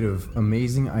creative,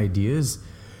 amazing ideas,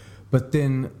 but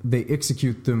then they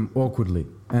execute them awkwardly.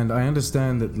 And I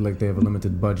understand that like they have a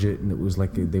limited budget, and it was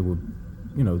like they were,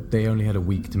 they only had a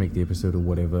week to make the episode or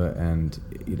whatever, and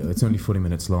it's only 40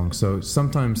 minutes long. So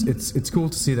sometimes it's cool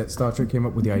to see that Star Trek came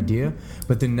up with the idea,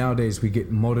 but then nowadays we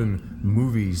get modern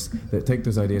movies that take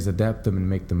those ideas, adapt them, and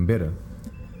make them better.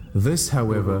 This,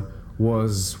 however,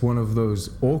 was one of those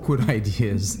awkward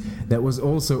ideas that was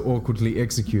also awkwardly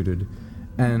executed.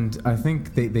 And I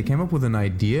think they came up with an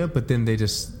idea, but then they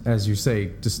just, as you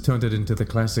say, just turned it into the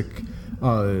classic,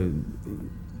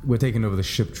 we're taking over the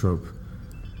ship trope.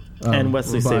 And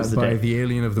Wesley saves the day. By the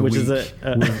alien of the which week. Is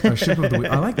a ship of the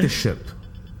week. I like the ship.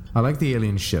 I like the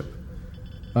alien ship.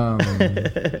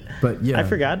 But yeah. I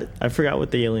forgot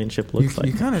what the alien ship looks like.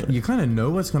 You kind of know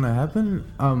what's going to happen.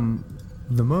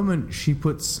 The moment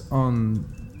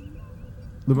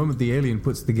the alien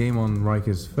puts the game on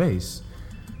Riker's face,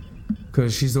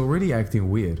 because she's already acting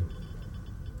weird.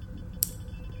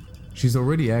 She's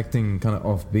already acting kind of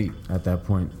offbeat at that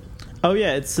point. Oh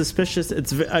yeah, it's suspicious.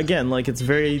 It's again like it's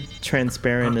very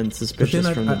transparent and suspicious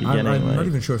from the beginning. I'm not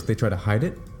even sure if they try to hide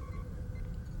it.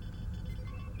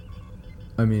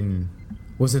 I mean,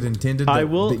 was it intended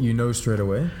that you know straight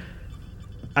away?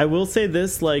 I will say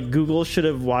this, like Google should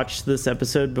have watched this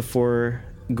episode before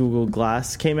Google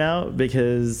Glass came out,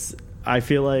 because I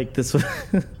feel like this was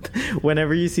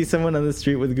whenever you see someone on the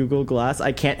street with Google Glass,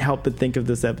 I can't help but think of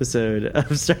this episode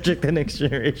of Star Trek The Next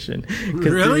Generation.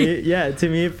 Really? To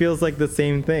me it feels like the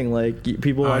same thing. Like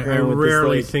people walk around with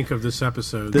rarely this, like, think of this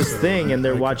episode. This thing, and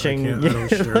they're watching. I don't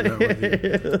share that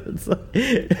with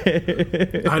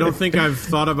you. I don't think I've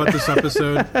thought about this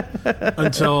episode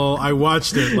until I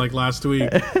watched it like last week.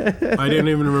 I didn't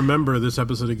even remember this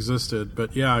episode existed,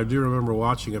 but yeah, I do remember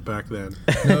watching it back then.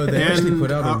 No, they actually put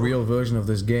out a real version of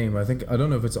this game. I don't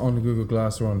know if it's on Google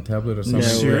Glass or on tablet or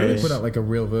something. No, they put out like a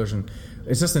real version.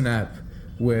 It's just an app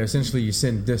where essentially you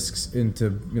send discs into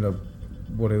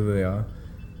whatever they are,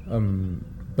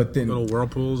 but then little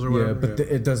whirlpools or whatever. Yeah, but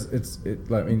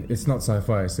it's not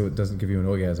sci-fi, so it doesn't give you an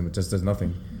orgasm. It just does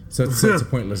nothing. So it's a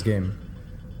pointless game.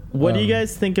 What do you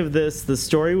guys think of this? The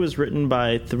story was written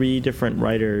by 3 different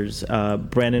writers,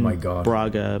 Brandon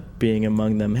Braga being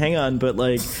among them. Hang on, but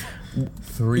like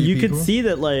 3 you people? could see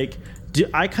that like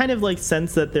I kind of like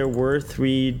sense that there were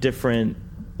 3 different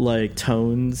like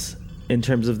tones in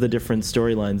terms of the different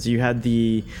storylines. You had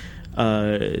the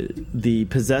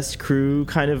possessed crew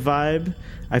kind of vibe,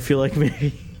 I feel like,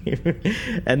 maybe.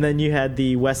 And then you had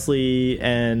the Wesley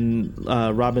and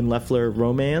Robin Leffler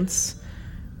romance,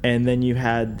 and then you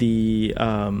had the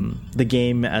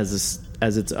game as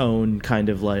its own kind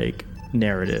of like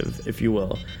narrative, if you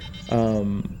will.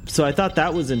 So I thought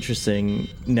that was interesting.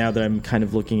 Now that I'm kind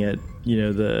of looking at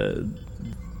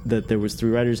that there was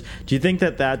 3 writers, do you think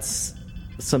that that's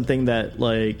something that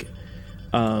like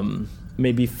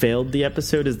maybe failed the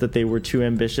episode, is that they were too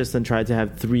ambitious and tried to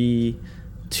have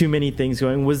too many things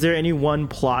going? Was there any one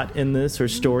plot in this or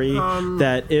story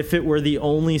that if it were the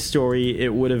only story,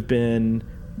 it would have been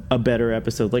a better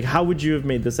episode? Like, how would you have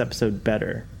made this episode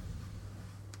better?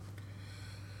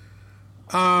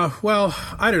 Well,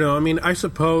 I don't know. I mean, I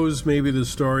suppose maybe the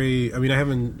story. I mean, I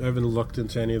haven't looked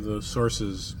into any of the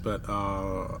sources, but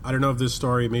I don't know if this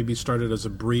story maybe started as a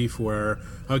brief where,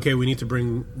 okay, we need to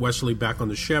bring Wesley back on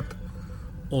the ship,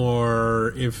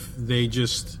 or if they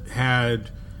just had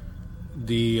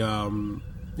the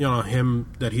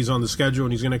him that he's on the schedule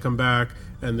and he's going to come back,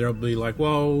 and they'll be like,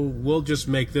 well, we'll just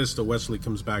make this the Wesley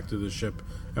comes back to the ship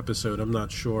episode. I'm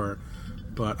not sure,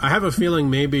 but I have a feeling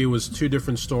maybe it was two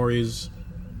different stories.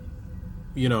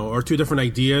 Or two different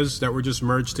ideas that were just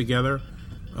merged together.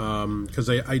 Because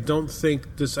I don't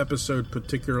think this episode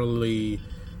particularly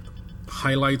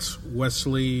highlights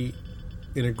Wesley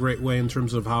in a great way in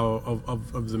terms of how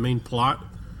of the main plot.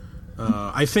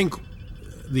 I think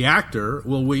the actor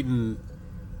Will Wheaton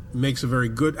makes a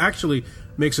good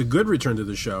return to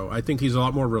the show. I think he's a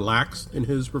lot more relaxed in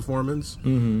his performance.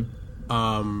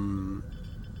 Mm-hmm.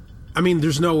 I mean,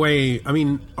 there's no way. I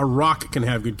mean, a rock can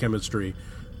have good chemistry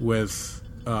with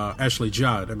Ashley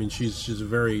Judd. I mean, she's a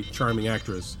very charming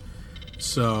actress,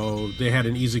 so they had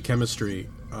an easy chemistry.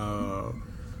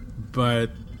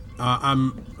 But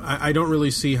I don't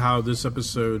really see how this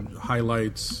episode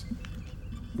highlights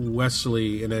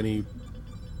Wesley in any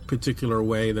particular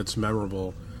way that's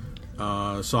memorable.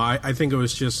 So I think it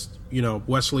was just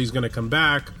Wesley's going to come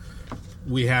back.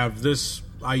 We have this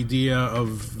idea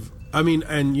of, I mean,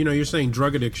 and you're saying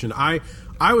drug addiction.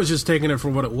 I was just taking it for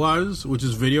what it was, which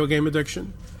is video game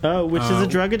addiction. Oh, which is a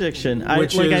drug addiction. I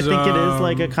think it is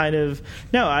like a kind of...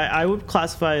 No, I would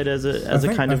classify it as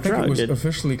a kind of drug. It was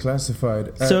officially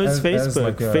classified. So is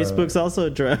Facebook. Facebook's also a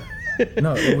drug.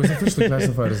 No, it was officially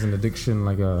classified as an addiction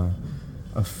like a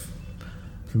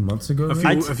few months ago. A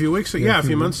few weeks ago. Yeah, a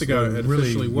few months ago. It really,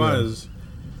 officially was.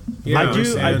 Yeah,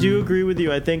 I do agree with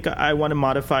you. I think I want to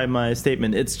modify my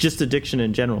statement. It's just addiction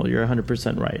in general. You're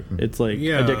 100% right. It's like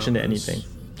addiction to anything.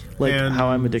 Like how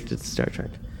I'm addicted to Star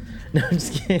Trek. No, I'm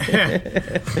just kidding.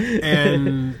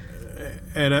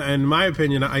 and in my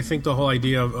opinion, I think the whole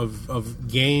idea of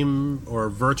game or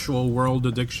virtual world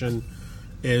addiction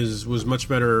was much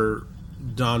better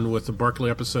done with the Barclay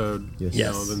episode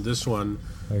than this one.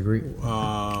 I agree.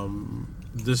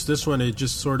 This one, it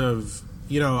just sort of...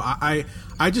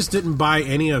 I just didn't buy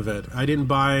any of it. I didn't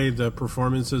buy the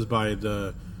performances by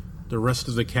the rest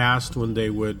of the cast when they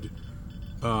would,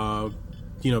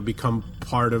 become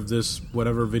part of this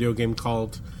whatever video game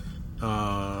cult.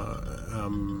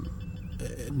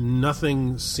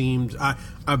 Nothing seemed.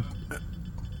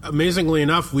 Amazingly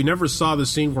enough, we never saw the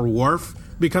scene where Worf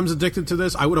becomes addicted to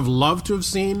this. I would have loved to have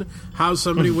seen how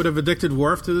somebody would have addicted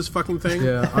Worf to this fucking thing.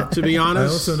 Yeah, to be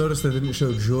honest. I also noticed they didn't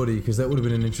show Geordi because that would have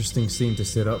been an interesting scene to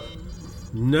set up.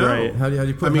 No, right. How do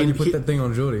you put that thing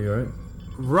on Geordi, right?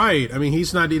 Right. I mean, he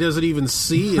doesn't even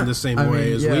see in the same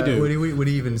way as we do. Would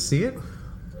he even see it?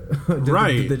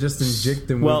 Right. Did they just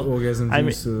inject him with orgasm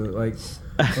juice?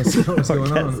 What's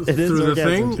going on? It is through the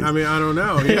thing? Juice. I mean, I don't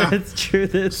know. Yeah, it's true.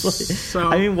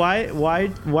 I mean,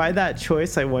 why that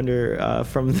choice? I wonder.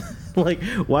 From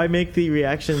why make the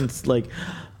reactions like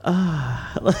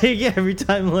every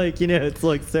time, it's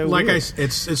like so. Like weird.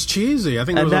 it's cheesy. I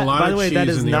think there was a lot by the of way, cheese that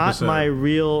is in the not episode. my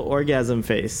real orgasm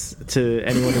face. To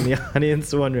anyone in the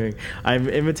audience wondering, I'm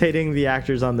imitating the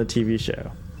actors on the TV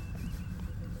show.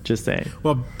 Just saying.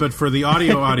 Well, but for the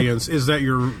audio audience, is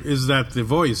that the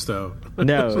voice though?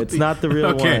 No, it's not the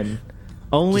real one.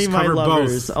 Only Just my cover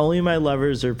lovers. both. Only my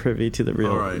lovers are privy to the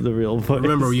real voice.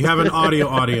 Remember, you have an audio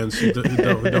audience who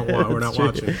don't we're not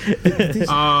watching.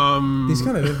 These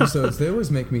kind of episodes, they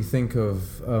always make me think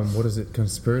of what is it,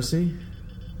 Conspiracy?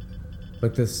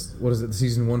 Like this, what is it, the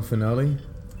season 1 finale?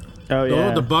 Oh yeah.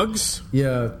 Oh, the bugs.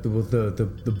 Yeah,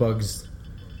 the bugs.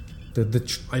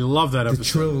 I love that episode. The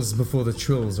trills before the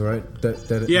trills, right?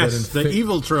 The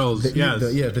evil trills.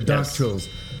 The dark trills.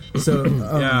 So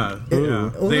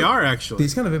they are actually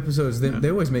these kind of episodes. They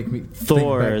always make me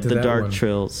Thor, think back to the that dark one.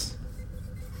 trills.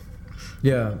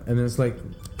 Yeah, and it's like,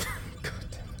 God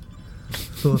damn.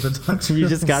 Thor, the dark trills. You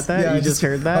just got that? Yeah, you just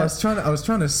heard that? I was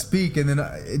trying to speak, and then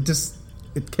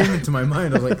it came into my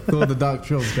mind. I was like, Thor, the dark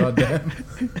trills. God damn.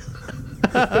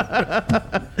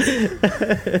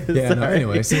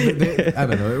 Anyway, so I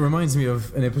don't know. It reminds me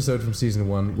of an episode from season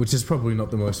 1, which is probably not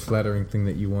the most flattering thing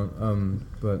that you want,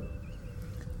 but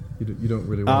you don't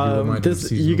really want to be reminded of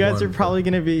season 1. You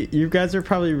guys are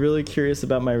probably really curious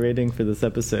about my rating for this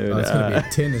episode. It's going to be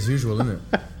a 10 as usual, isn't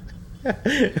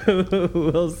it?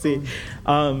 We'll see.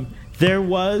 There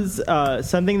was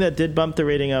something that did bump the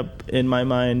rating up in my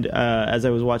mind as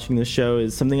I was watching the show,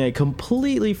 is something I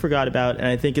completely forgot about, and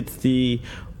I think it's the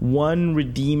one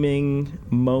redeeming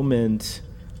moment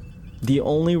the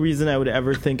only reason I would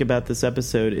ever think about this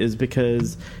episode is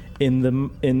because in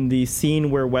the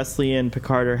scene where Wesley and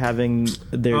Picard are having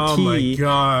their tea, my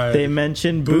God. they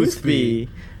mention Boothby,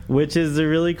 which is a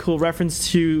really cool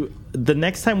reference to the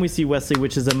next time we see Wesley,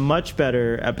 which is a much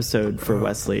better episode for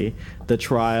Wesley, the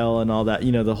trial and all that,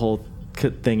 the whole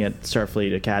thing at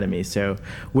Starfleet Academy. So,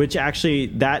 which actually,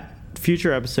 that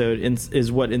future episode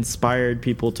is what inspired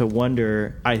people to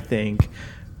wonder, I think,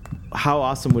 how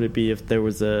awesome would it be if there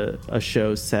was a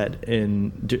show set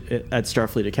at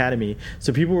Starfleet Academy?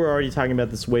 So people were already talking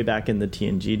about this way back in the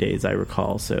TNG days, I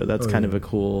recall. So that's kind of a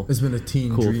cool, it's been a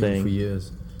teen cool dream thing for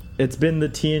years. It's been the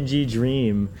TNG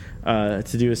dream to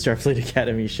do a Starfleet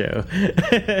Academy show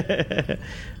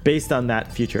based on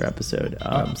that future episode.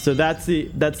 So that's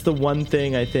the one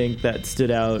thing I think that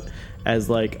stood out as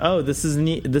like, oh, this is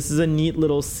neat. This is a neat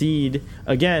little seed.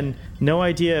 Again, no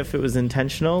idea if it was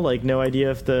intentional. Like, no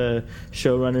idea if the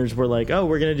showrunners were like, oh,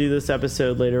 we're gonna do this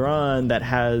episode later on that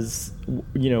has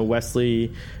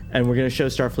Wesley, and we're gonna show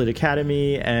Starfleet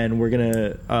Academy, and we're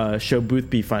gonna show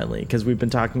Boothby finally, because we've been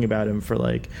talking about him for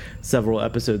like several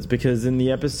episodes. Because in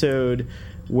the episode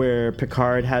where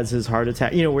Picard has his heart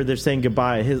attack, where they're saying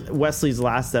goodbye, Wesley's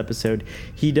last episode,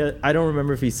 he does. I don't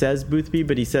remember if he says Boothby,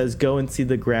 but he says, "Go and see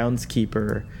the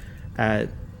groundskeeper at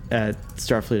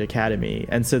Starfleet Academy."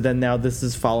 And so then now this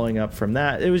is following up from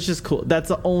that. It was just cool. That's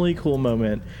the only cool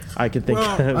moment I could think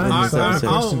of in this I have a episode.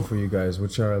 question for you guys,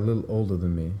 which are a little older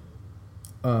than me,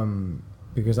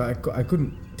 because I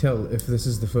couldn't tell if this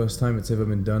is the first time it's ever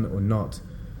been done or not.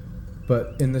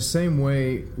 But in the same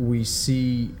way we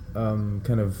see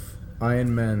kind of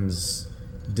Iron Man's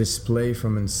display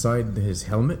from inside his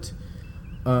helmet,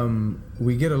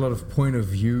 we get a lot of point of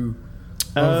view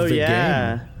of the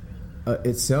game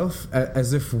itself,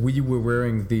 as if we were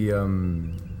wearing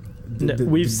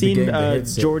we've seen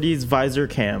headset. Geordie's visor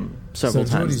cam several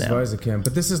times now. Visor cam,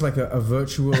 but this is like a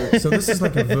virtual. So this is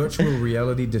like a virtual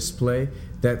reality display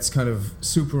that's kind of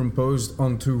superimposed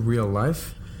onto real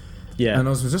life. Yeah, and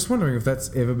I was just wondering if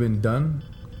that's ever been done.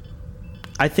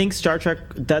 I think Star Trek,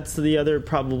 that's the other,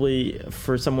 probably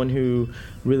for someone who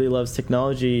really loves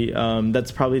technology,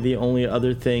 that's probably the only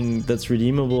other thing that's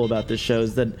redeemable about this show,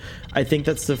 is that I think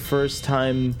that's the first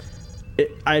time.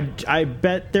 I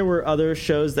bet there were other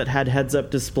shows that had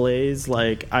heads-up displays.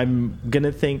 Like, I'm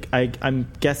guessing like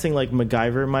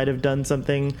MacGyver might have done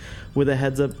something with a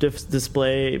heads-up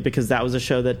display, because that was a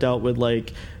show that dealt with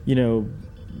like,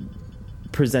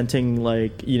 presenting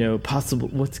like possible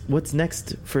what's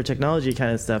next for technology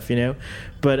kind of stuff,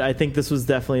 but I think this was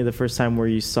definitely the first time where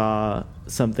you saw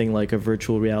something like a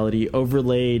virtual reality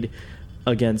overlaid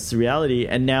against reality.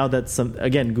 And now that's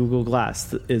again, Google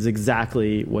Glass is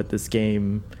exactly what this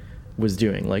game was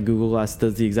doing. Like, Google Glass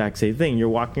does the exact same thing. You're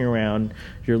walking around,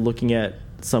 you're looking at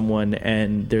someone,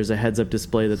 and there's a heads-up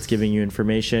display that's giving you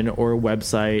information, or a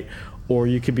website, or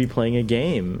you could be playing a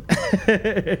game.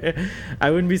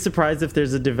 I wouldn't be surprised if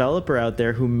there's a developer out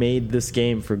there who made this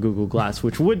game for Google Glass,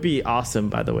 which would be awesome,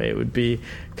 by the way. It would be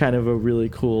kind of a really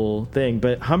cool thing.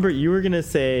 But Humbert, you were going to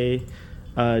say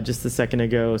just a second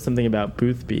ago something about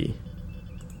Boothby.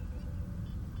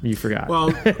 You forgot.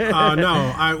 Well,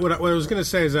 no. What I was going to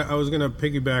say is that I was going to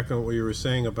piggyback on what you were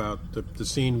saying about the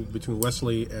scene between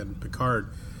Wesley and Picard.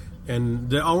 And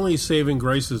the only saving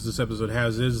graces this episode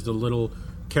has is the little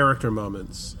character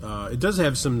moments. It does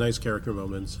have some nice character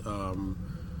moments.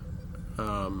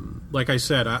 Like I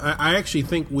said, I actually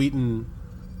think Wheaton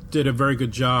did a very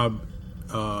good job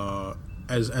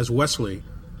as Wesley.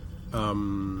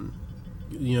 The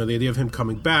idea of him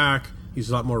coming back, he's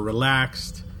a lot more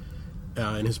relaxed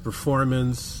in his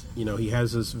performance. He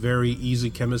has this very easy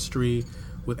chemistry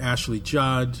with Ashley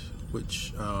Judd,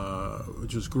 which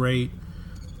was great.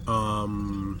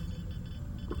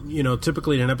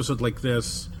 Typically in an episode like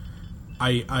this,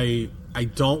 I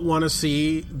don't want to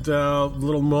see the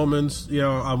little moments.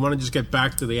 I want to just get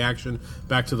back to the action,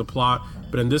 back to the plot.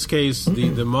 But in this case,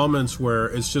 the moments where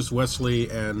it's just Wesley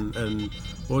and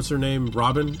what's her name,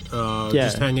 Robin,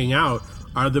 just hanging out,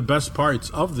 are the best parts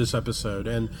of this episode.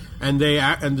 And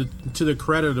to the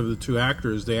credit of the two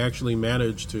actors, they actually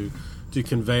managed to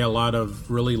convey a lot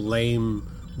of really lame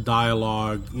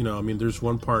dialogue. There's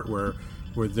one part where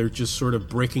they're just sort of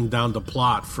breaking down the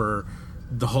plot for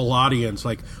the whole audience,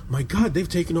 like, my God, they've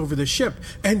taken over the ship,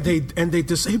 and they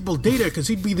disabled Data because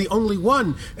he'd be the only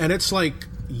one. And it's like,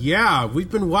 yeah,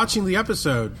 we've been watching the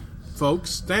episode,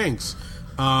 folks. Thanks.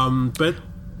 But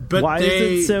why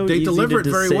is it so they easy deliver to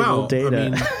it very disable well.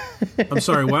 Data? I'm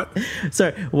sorry, what?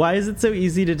 Sorry, why is it so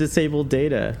easy to disable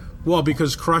Data? Well,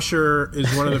 because Crusher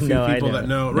is one of the few people that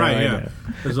know. Right, yeah.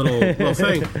 There's a little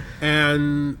thing.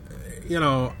 And,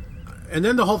 And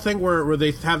then the whole thing where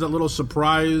they have that little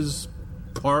surprise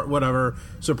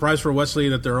surprise for Wesley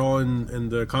that they're all in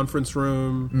the conference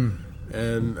room.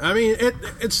 And I mean,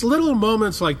 it's little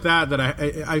moments like that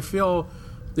I feel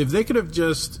if they could have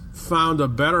just found a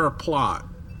better plot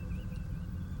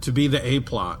to be the A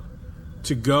plot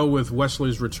to go with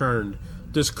Wesley's return,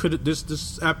 this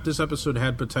episode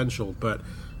had potential. But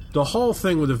the whole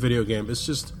thing with the video game is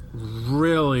just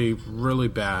really, really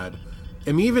bad.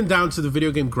 I mean, even down to the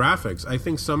video game graphics. I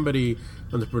think somebody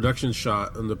on the production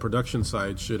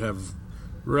side should have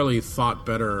really thought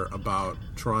better about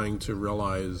trying to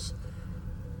realize.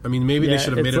 I mean, maybe they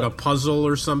should have made it a puzzle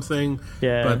or something.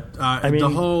 Yeah. But the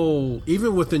whole,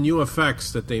 even with the new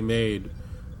effects that they made,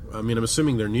 I mean, I'm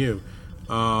assuming they're new.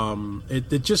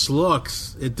 It just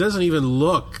looks. It doesn't even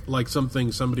look like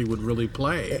something somebody would really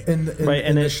play. And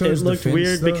it looked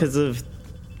weird because of.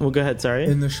 Well, go ahead. Sorry.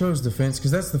 In the show's defense, because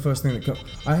that's the first thing that comes.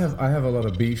 I have a lot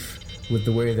of beef with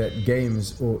the way that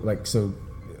games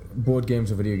board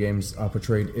games or video games are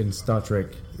portrayed in Star Trek,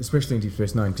 especially in Deep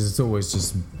Space Nine, because it's always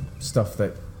just stuff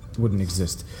that wouldn't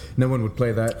exist. No one would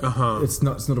play that. It's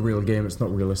not a real game. It's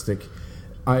not realistic.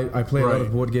 I play a lot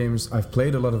of board games. I've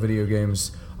played a lot of video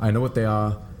games. I know what they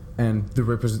are, and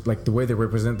the way they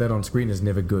represent that on screen is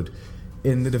never good.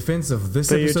 In the defense of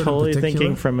this episode, you're totally in particular,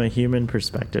 thinking from a human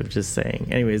perspective. Just saying.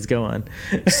 Anyways, go on.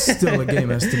 Still, a game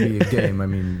has to be a game. I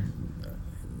mean,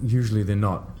 usually they're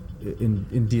not. In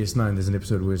DS9, there's an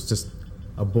episode where it's just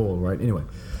a ball, right? Anyway.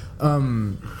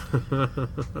 In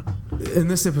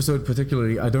this episode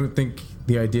particularly, I don't think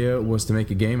the idea was to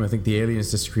make a game. I think the aliens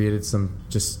just created some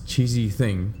just cheesy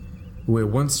thing where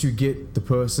once you get the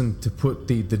person to put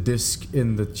the disc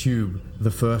in the tube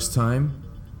the first time,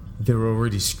 they're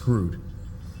already screwed.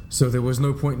 So there was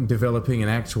no point in developing an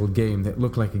actual game that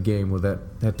looked like a game or that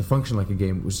had to function like a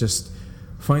game. It was just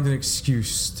find an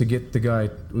excuse to get the guy,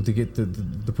 or to get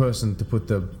the person to put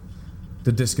the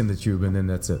disc in the tube, and then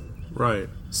that's it. Right.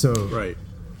 So right.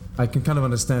 I can kind of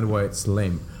understand why it's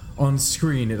lame. On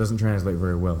screen, it doesn't translate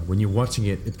very well. When you're watching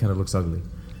it, it kind of looks ugly.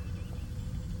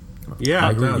 Yeah,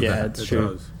 I agree with yeah, that. it's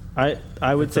true.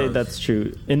 I would say that's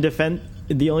true. In defense,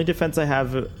 the only defense I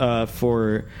have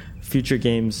for future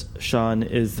games, Sean,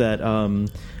 is that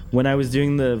when I was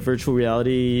doing the virtual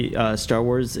reality Star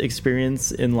Wars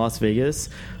experience in Las Vegas,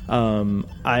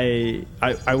 I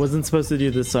wasn't supposed to do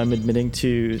this, so I'm admitting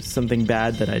to something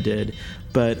bad that I did.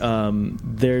 But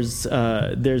there's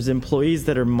employees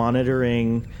that are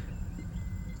monitoring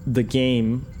the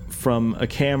game from a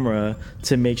camera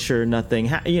to make sure nothing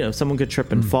someone could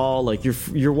trip and fall. Like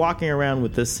you're walking around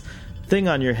with this thing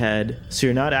on your head, so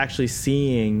you're not actually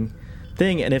seeing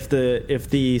thing. And if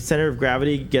the center of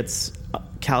gravity gets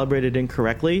calibrated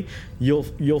incorrectly,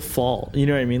 you'll fall. You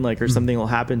know what I mean? Like, or something will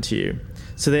happen to you.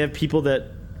 So they have people that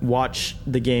watch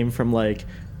the game from like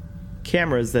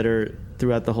cameras that are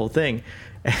throughout the whole thing.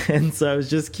 And so I was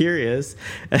just curious,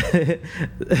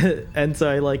 and so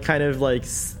I like kind of like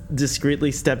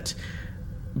discreetly stepped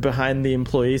behind the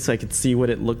employee so I could see what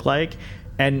it looked like.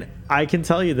 And I can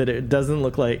tell you that it doesn't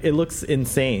look like, it looks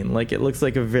insane. Like, it looks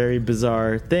like a very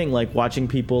bizarre thing, like watching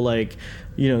people like,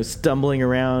 stumbling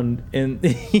around in,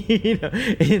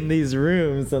 in these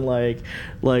rooms and like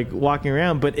walking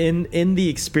around. But in the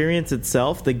experience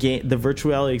itself, the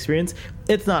virtual reality experience,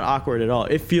 it's not awkward at all.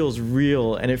 It feels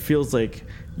real, and it feels like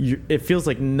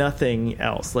nothing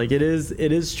else. Like, it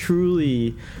is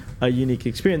truly a unique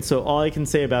experience. So all I can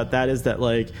say about that is that,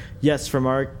 like, yes, from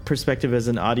our perspective as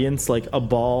an audience, like a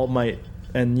ball might,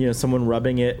 and someone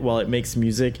rubbing it while it makes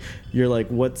music, you're like,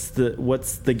 what's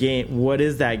the game? What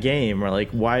is that game? Or like,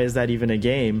 why is that even a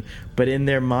game? But in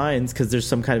their minds, because there's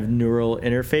some kind of neural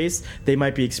interface, they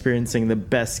might be experiencing the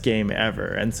best game ever.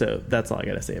 And so that's all I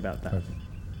gotta say about that.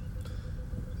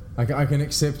 Okay. I can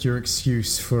accept your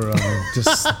excuse for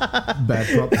just bad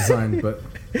prop design, but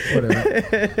whatever.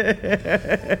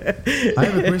 I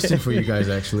have a question for you guys,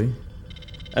 actually.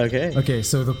 Okay,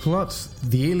 so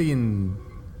the alien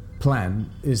plan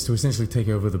is to essentially take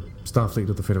over the Starfleet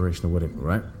of the Federation or whatever,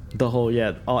 right? The whole,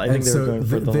 I think they were going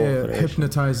for the whole they're Federation.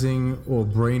 hypnotizing or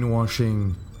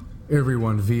brainwashing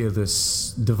everyone via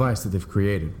this device that they've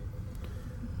created.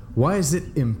 Why is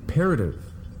it imperative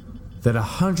that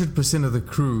 100% of the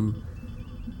crew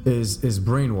is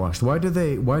brainwashed? Why do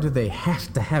they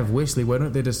have to have Wesley? Why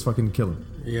don't they just fucking kill him?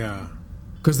 Yeah.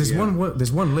 Because there's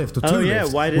one left or two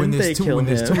left. Why didn't they kill him? When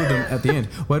there's two of them at the end,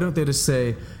 why don't they just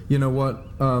say, you know what,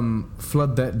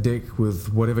 flood that dick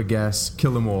with whatever gas,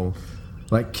 kill them all,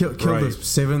 like kill the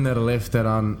 7 that are left that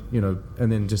aren't,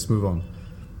 and then just move on.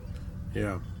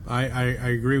 Yeah. I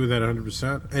agree with that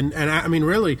 100%. And I mean,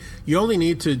 really, you only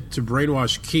need to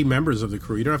brainwash key members of the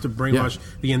crew. You don't have to brainwash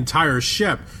the entire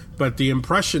ship. But the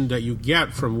impression that you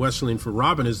get from Wesley and for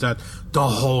Robin is that the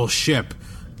whole ship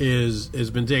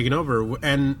has been taken over.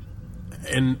 And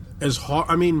as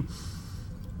I mean,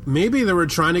 maybe they were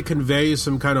trying to convey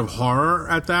some kind of horror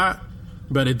at that,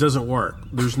 but it doesn't work.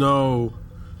 There's no,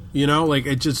 like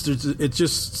you're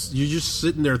just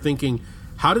sitting there thinking,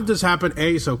 how did this happen?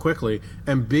 A, so quickly,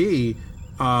 and B,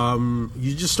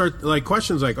 you just start like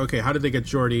questions like, okay, how did they get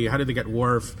Geordi? How did they get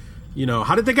Worf?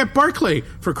 How did they get Barclay,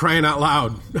 for crying out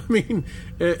loud? I mean,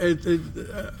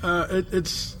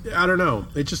 it's I don't know.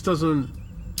 It just doesn't.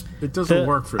 It doesn't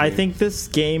work for me. I think this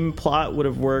game plot would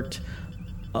have worked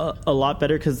a lot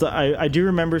better because I do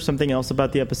remember something else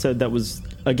about the episode that was,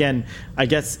 again, I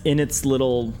guess in its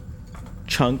little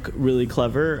chunk, really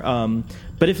clever.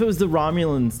 But if it was the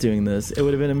Romulans doing this, it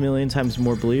would have been a million times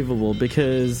more believable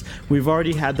because we've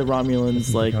already had the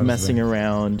Romulans like messing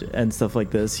around and stuff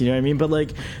like this. You know what I mean? But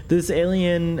like this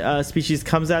alien species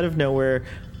comes out of nowhere.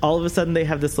 All of a sudden, they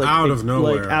have this out of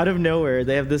nowhere,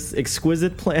 they have this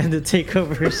exquisite plan to take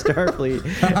over Starfleet.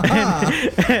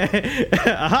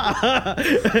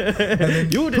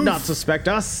 and you did not suspect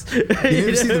us.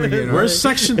 Where's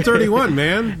Section 31,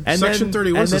 man? And Section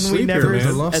 31's asleep here,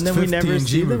 man. And then we never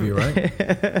see them. Movie, right?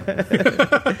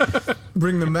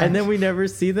 Bring them back. And then we never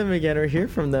see them again or hear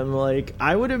from them. Like,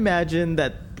 I would imagine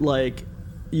that, like,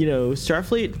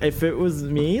 Starfleet, if it was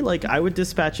me, like, I would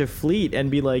dispatch a fleet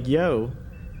and be like, yo,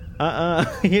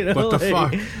 what the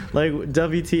fuck? Like,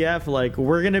 WTF, like,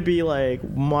 we're gonna be like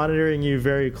monitoring you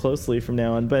very closely from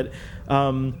now on. But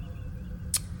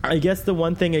I guess the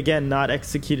one thing, again, not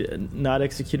executed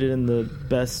in the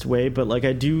best way, but like,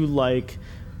 I do like,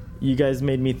 you guys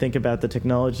made me think about the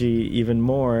technology even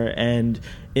more. And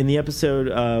in the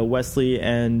episode, Wesley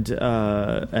and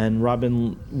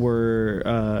Robin were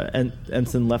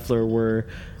Ensign Leffler were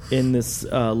in this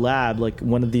lab, like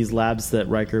one of these labs that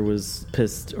Riker was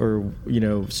pissed or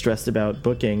stressed about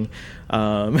booking,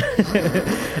 but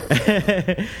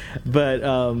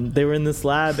they were in this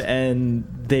lab, and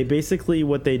they basically,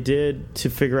 what they did to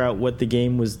figure out what the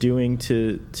game was doing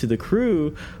to the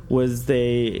crew was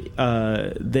they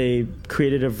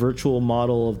created a virtual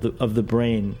model of the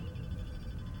brain.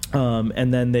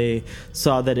 And then they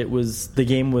saw that the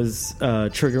game was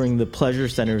triggering the pleasure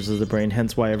centers of the brain,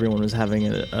 hence why everyone was having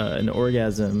an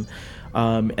orgasm.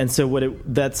 And so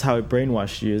that's how it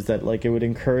brainwashed you, is that like it would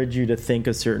encourage you to think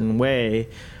a certain way,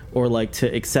 or like to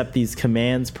accept these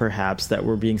commands perhaps that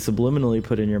were being subliminally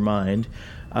put in your mind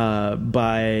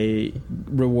by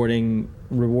rewarding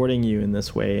you in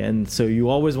this way. And so you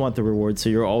always want the reward, so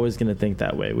you're always going to think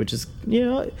that way, which is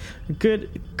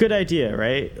good idea,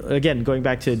 right? Again, going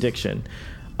back to addiction.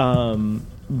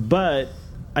 But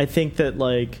I think that,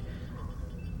 like,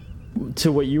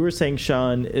 to what you were saying,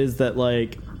 Sean, is that,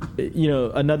 like,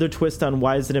 another twist on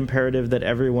why is it imperative that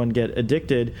everyone get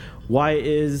addicted. Why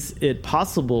is it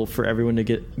possible for everyone to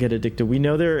get addicted? We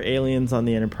know there are aliens on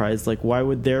the Enterprise. Like, why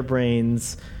would their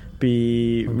brains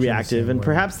be reactive? And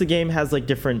perhaps the game has like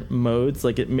different modes,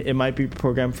 like it might be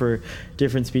programmed for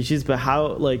different species, but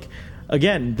how, like,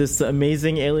 again, this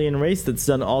amazing alien race that's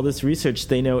done all this research,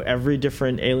 they know every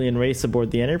different alien race aboard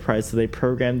the Enterprise, so they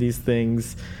program these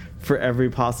things for every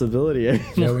possibility. I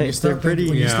mean, when you start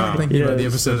thinking about the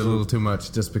episode a little too much,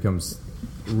 it just becomes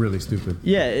really stupid.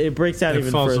 Yeah, it breaks down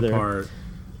even further. Apart.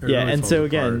 This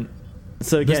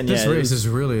race is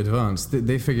really advanced.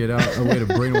 They figured out a way to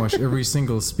brainwash every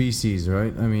single species,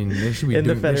 right? I mean, they should be out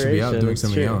doing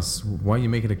something else. Why you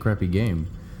make it a crappy game?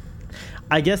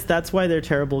 I guess that's why they're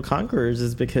terrible conquerors,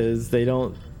 is because they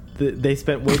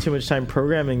spent way too much time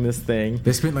programming this thing.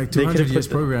 They spent like 200 years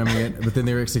programming it, but then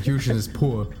their execution is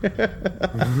poor.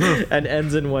 And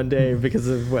ends in one day because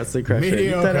of Wesley Crusher.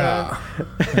 Mediocre.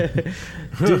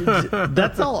 Dude,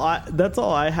 that's all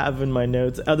I have in my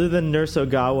notes. Other than Nurse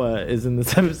Ogawa is in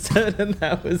this episode, and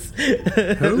that was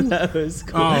Who? That was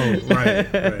cool. Oh, right.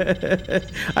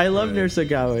 I love Nurse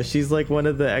Ogawa. She's like one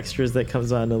of the extras that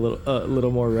comes on a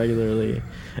little more regularly.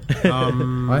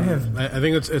 I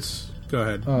think it's. Go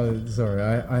ahead. Oh, sorry.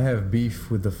 I have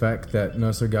beef with the fact that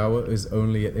Nurse Ogawa is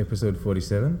only at episode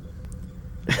 47.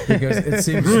 Because it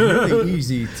seems really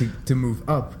easy to move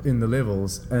up in the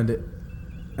levels, and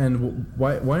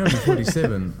why only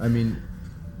 47? I mean,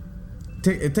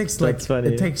 it takes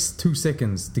it takes 2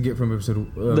 seconds to get from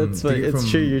episode. That's funny.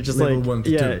 It's true. You're just level like 1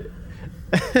 to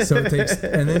 2. So it takes,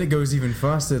 and then it goes even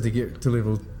faster to get to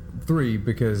level 3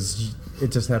 because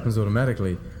it just happens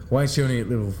automatically. Why is she only at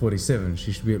level 47?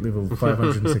 She should be at level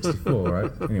 564,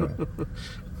 right? Anyway.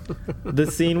 The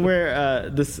scene where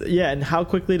and how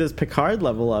quickly does Picard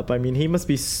level up? I mean, he must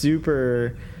be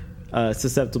super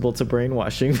susceptible to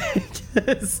brainwashing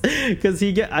because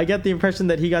I get the impression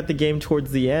that he got the game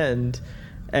towards the end,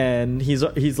 and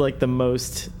he's like the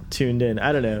most tuned in.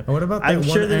 I don't know. And what about that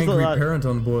angry parent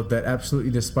on board that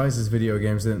absolutely despises video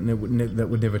games that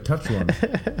would never touch one?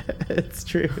 It's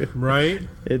true, right?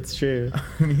 It's true.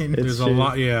 I mean, there's a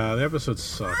lot. Yeah, the episode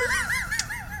sucks.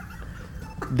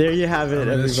 There you have it,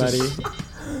 everybody.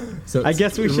 So I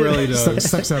guess we should. Really does.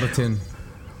 6 out of 10.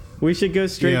 We should go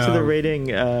straight to the rating.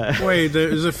 Wait,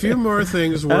 there's a few more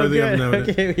things worthy of note.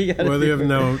 Okay, worthy of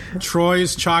note.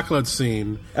 Troy's chocolate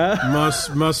scene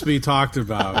must be talked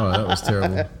about. Oh, that was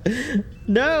terrible.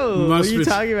 No, what are you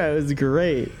talking about? It was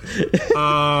great.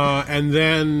 And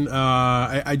then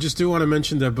I just do want to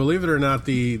mention that, believe it or not,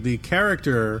 the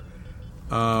character,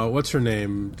 what's her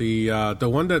name? The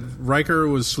one that Riker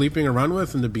was sleeping around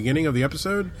with in the beginning of the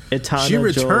episode. Etana she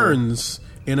returns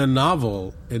in a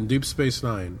novel in Deep Space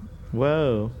Nine.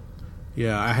 Whoa.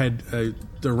 Yeah, I had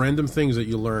the random things that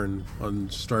you learn on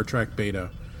Star Trek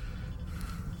Beta.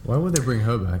 Why would they bring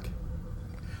her back?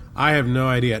 I have no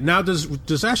idea. Now,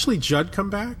 does Ashley Judd come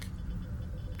back?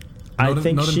 I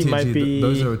think she might be.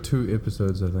 Those are 2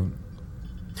 episodes, I think.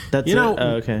 That's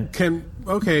okay.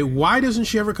 Okay, why doesn't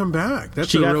she ever come back?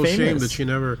 That's a real shame that she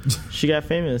never. She got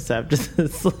famous after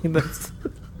this.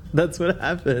 That's what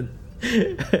happened.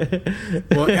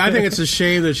 Well, I think it's a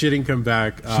shame that she didn't come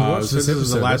back. She watched this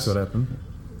episode. That's what happened.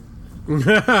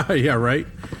 Yeah, right.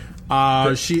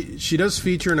 She does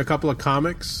feature in a couple of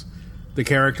comics, the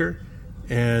character,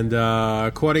 and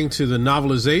according to the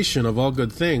novelization of All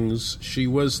Good Things, she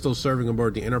was still serving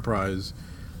aboard the Enterprise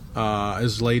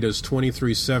as late as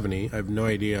 2370. I have no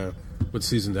idea what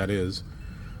season that is.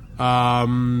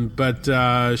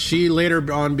 But she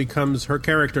later on her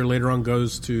character later on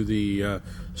goes to the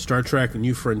Star Trek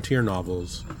New Frontier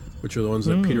novels, which are the ones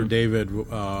that Peter David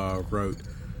wrote,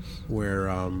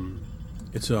 where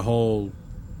it's a whole,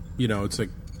 it's like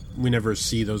we never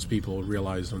see those people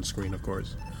realized on screen, of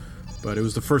course. But it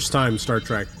was the first time Star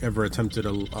Trek ever attempted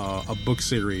a book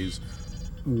series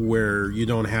where you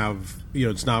don't have,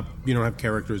 you don't have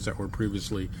characters that were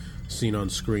previously seen on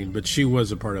screen. But she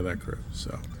was a part of that crew,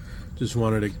 so just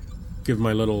wanted to give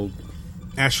my little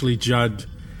Ashley Judd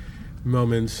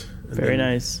moment. Very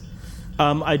nice.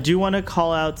 I do want to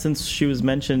call out, since she was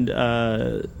mentioned,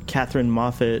 Catherine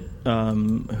Moffat,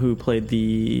 who played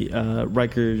the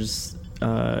Riker's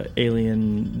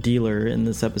alien dealer in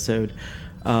this episode.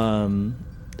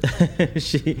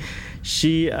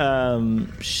 She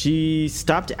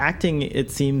stopped acting,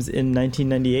 it seems, in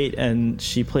 1998, and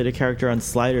she played a character on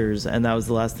Sliders, and that was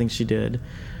the last thing she did.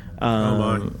 Oh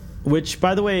my. Which,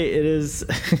 by the way, it is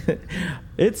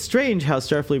it's strange how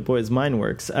Starfleet Boy's mind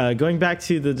works. Going back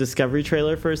to the Discovery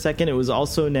trailer for a second, it was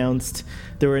also announced,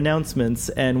 there were announcements,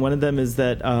 and one of them is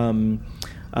that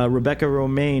Rebecca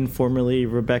Romijn, formerly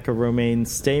Rebecca Romijn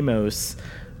Stamos,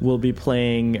 will be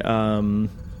playing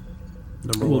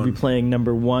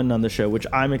number one on the show, which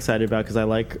I'm excited about because I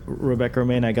like Rebecca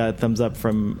Romijn. I got a thumbs up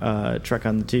from Trek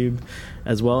on the Tube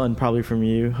as well, and probably from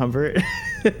you, Humbert.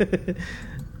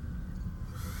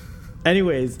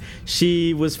 Anyways,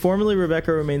 she was formerly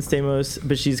Rebecca Romijn Stamos,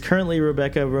 but she's currently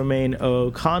Rebecca Romijn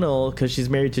O'Connell because she's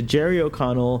married to Jerry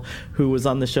O'Connell, who was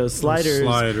on the show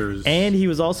Sliders. And he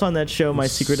was also on that show My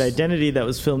Secret Identity that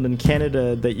was filmed in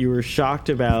Canada that you were shocked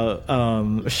about,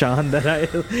 Sean,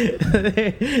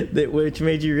 which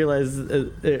made you realize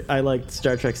I liked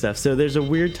Star Trek stuff. So there's a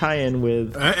weird tie-in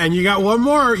with... And you got one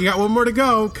more. You got one more to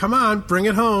go. Come on, bring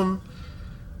it home.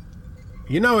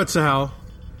 You know it's a hell.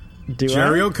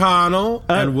 Jerry O'Connell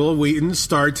and Will Wheaton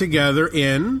starred together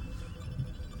in...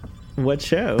 What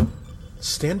show?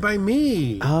 Stand By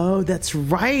Me. Oh, that's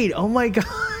right. Oh, my God.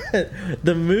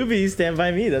 The movie Stand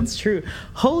By Me. That's true.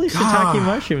 Holy shiitake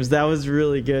mushrooms. That was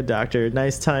really good, Doctor.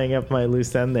 Nice tying up my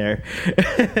loose end there.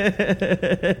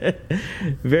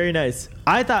 Very nice.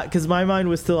 I thought, because my mind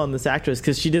was still on this actress,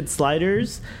 because she did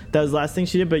Sliders. That was the last thing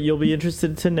she did, but you'll be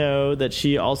interested to know that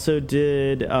she also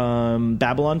did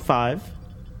Babylon 5.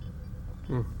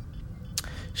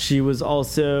 She was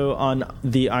also on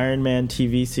the Iron Man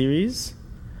TV series,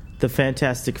 the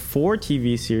Fantastic Four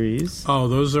TV series. Oh,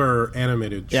 those are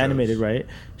animated shows. Animated, right?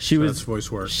 That's voice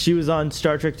work. She was on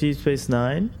Star Trek Deep Space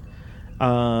Nine.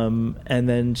 And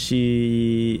then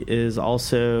she is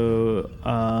also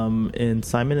in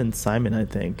Simon and Simon, I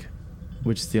think,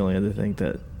 which is the only other thing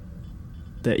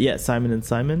that Simon and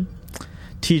Simon.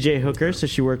 TJ Hooker, so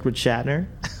she worked with Shatner.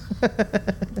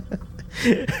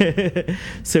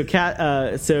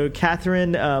 So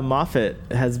Catherine Moffat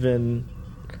has been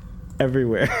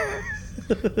everywhere.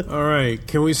 All right.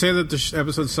 Can we say that the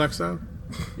episode sucks now?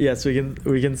 Yes, we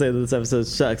can say that this episode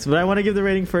sucks. But I want to give the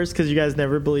rating first because you guys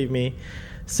never believe me.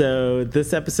 So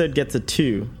this episode gets a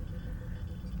 2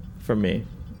 from me.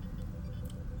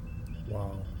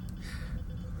 Wow.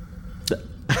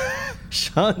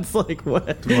 Sean's like,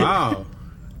 what? Wow.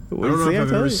 I don't know if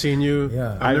I've ever seen you.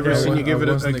 Yeah, I've never seen you give it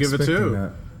a wasn't 2. expecting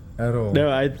that at all. No,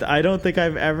 I don't think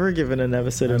I've ever given an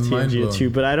episode of I'm TNG a mind-blown. 2,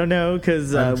 but I don't know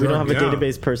because I'm we don't have a drugged.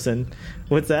 database person.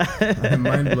 What's that? I'm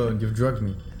mind blown. You've drugged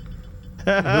me.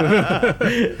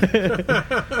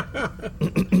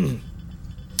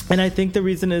 And I think the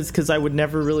reason is because I would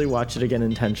never really watch it again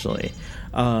intentionally.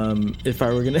 If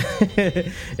I were gonna,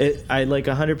 I like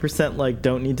 100% like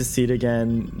don't need to see it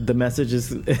again. The message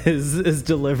is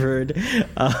delivered,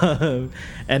 and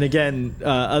again,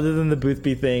 other than the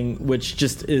Boothby thing, which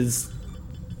just is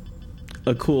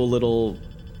a cool little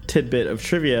tidbit of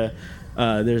trivia,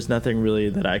 there's nothing really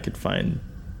that I could find,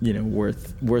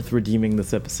 worth redeeming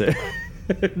this episode.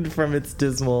 From its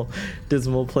dismal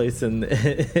place in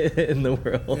the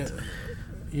world.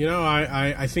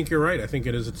 Yeah. I think you're right. I think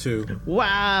it is a 2.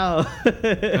 Wow.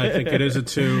 I think it is a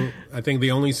 2. I think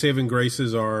the only saving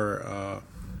graces are,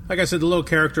 like I said, the little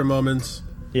character moments.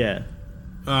 Yeah.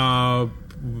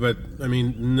 But I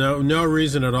mean, no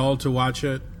reason at all to watch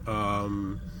it.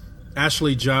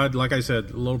 Ashley Judd, like I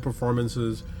said, little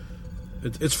performances.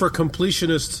 It's for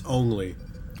completionists only.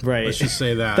 Right. Let's just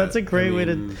say that. That's a great way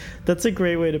to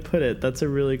put it. That's a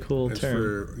really cool It's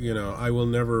term. for I will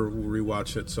never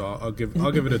rewatch it, so I'll give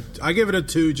it a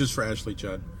 2 just for Ashley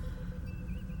Judd.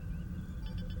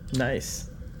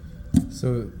 Nice.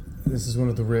 So this is one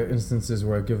of the rare instances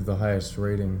where I give the highest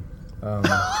rating. Oh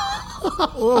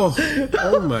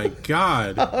my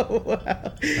God!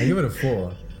 I give it a 4.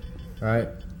 All right.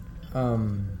 I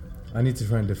need to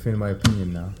try and defend my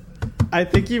opinion now. I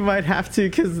think you might have to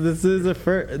because this is a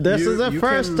first. This is a You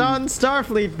first can- on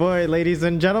Starfleet, boy, ladies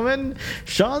and gentlemen.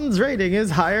 Sean's rating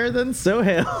is higher than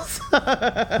Sohail's.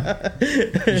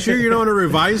 You sure you don't want to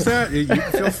revise that? You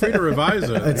feel free to revise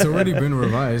it. It's already been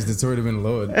revised. It's already been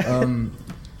lowered.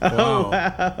 Wow.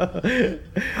 I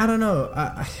don't know.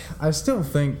 I still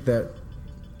think that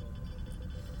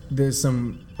there's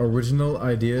some original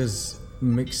ideas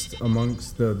mixed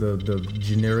amongst the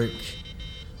generic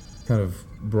kind of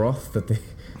broth that they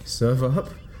serve up.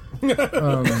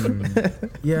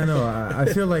 Yeah, no, I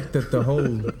feel like that the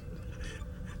whole...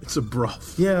 It's a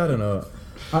broth. Yeah, I don't know.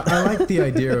 I like the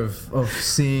idea of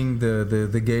seeing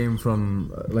the game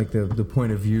from like the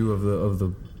point of view of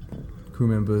the crew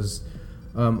members.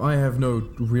 I have no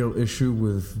real issue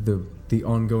with the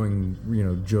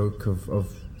ongoing joke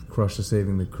of Crusher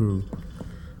saving the crew.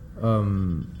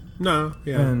 No,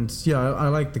 yeah. And yeah, I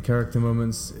like the character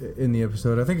moments in the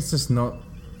episode. I think it's just not,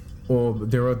 or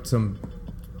there are some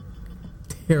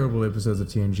terrible episodes of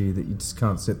TNG that you just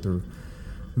can't sit through.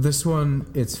 This one,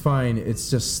 it's fine. It's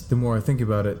just the more I think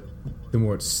about it, the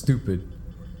more it's stupid.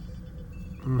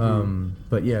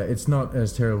 But yeah, it's not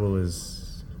as terrible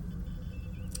as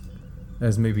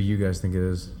maybe you guys think it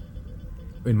is,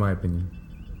 in my opinion.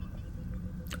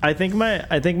 I think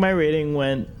my rating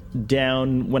went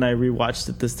down when I rewatched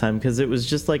it this time because it was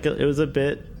just like it was a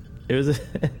bit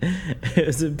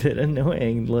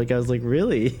annoying. Like I was like,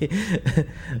 really,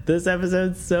 this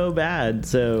episode's so bad.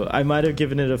 So I might have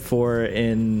given it a 4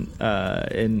 in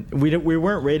we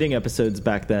weren't rating episodes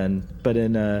back then, but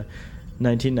in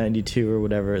 1992 or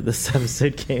whatever this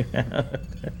episode came out,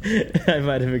 I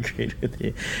might have agreed with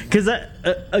you because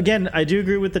again, I do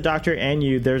agree with the Doctor and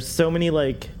you. There's so many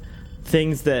like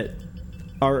things that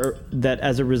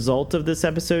as a result of this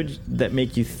episode that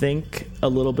make you think a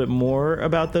little bit more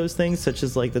about those things, such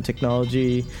as like the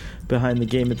technology behind the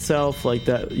game itself, like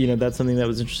that. That's something that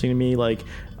was interesting to me. Like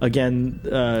again,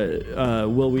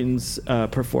 Will Wheaton's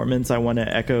performance. I want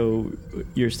to echo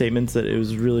your statements that it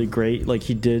was really great. Like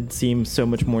he did seem so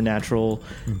much more natural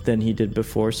than he did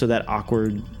before. So that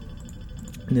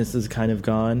awkwardness is kind of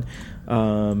gone.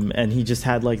 And he just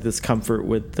had like this comfort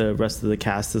with the rest of the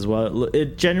cast as well.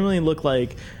 It genuinely looked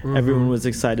like everyone was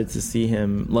excited to see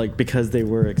him, like because they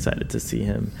were excited to see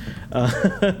him.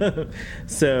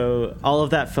 So all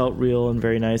of that felt real and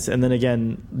very nice. And then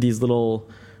again, these little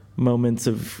moments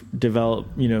of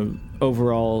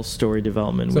overall story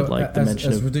development with like the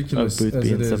mention of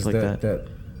Boothby and stuff like that. That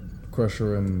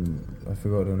Crusher and I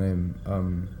forgot her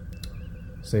name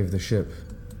save the ship.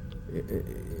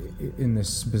 In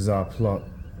this bizarre plot,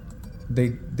 they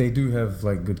do have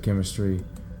like good chemistry,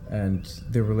 and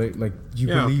they relate. Like you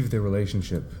believe their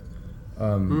relationship,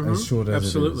 as short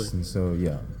as it is. And so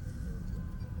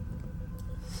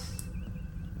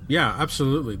Yeah,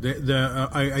 absolutely.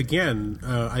 I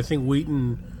think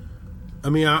Wheaton. I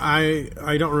mean,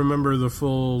 I don't remember the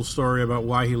full story about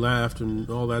why he left and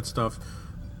all that stuff,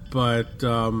 but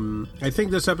I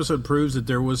think this episode proves that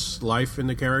there was life in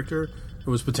the character.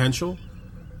 There was potential.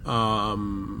 He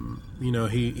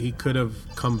could have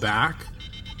come back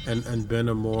and been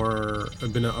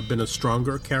a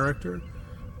stronger character.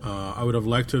 I would have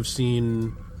liked to have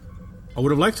seen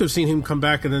him come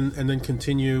back and then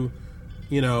continue.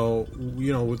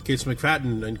 With Gates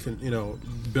McFadden and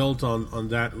built on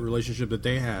that relationship that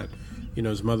they had,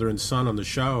 his mother and son on the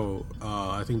show.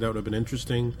 I think that would have been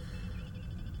interesting,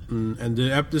 and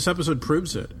this episode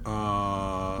proves it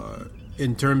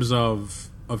in terms of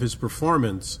his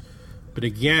performance. But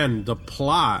again, the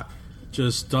plot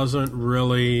just doesn't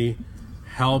really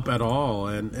help at all,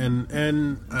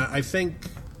 and I think.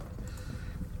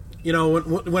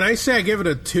 When I say I give it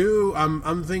a 2,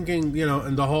 I'm thinking,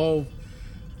 in the whole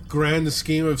grand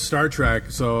scheme of Star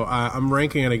Trek. So I'm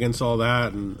ranking it against all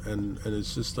that, and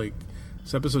it's just like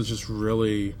this episode's just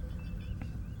really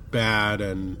bad,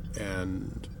 and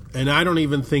I don't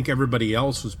even think everybody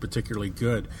else was particularly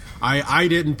good. I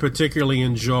didn't particularly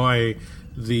enjoy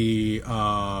the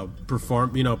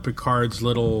Picard's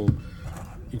little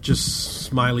just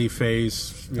smiley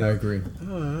face. I agree.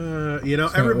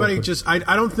 Everybody just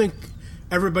I don't think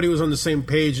everybody was on the same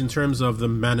page in terms of the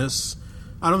menace.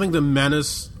 I don't think the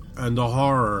menace and the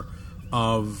horror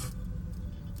of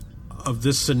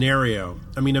this scenario.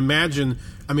 I mean, imagine.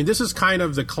 I mean, this is kind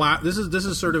of the This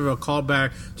is sort of a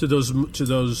callback to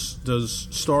those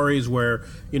stories where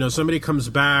somebody comes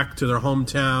back to their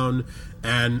hometown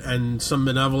and some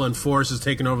benevolent force is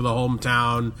taking over the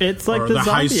hometown. It's like or the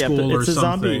high zombie school or it's a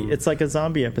something. zombie. It's like a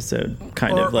zombie episode,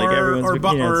 kind of like everyone's.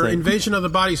 Or Invasion of the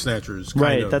Body Snatchers.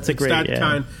 Right, of. That's a great.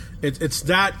 It's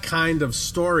that kind of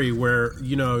story where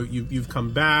you've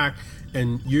come back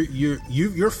and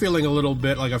you're feeling a little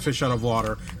bit like a fish out of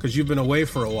water because you've been away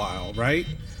for a while, right?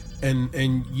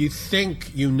 And you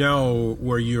think where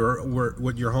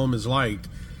what your home is like,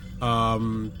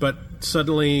 but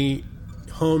suddenly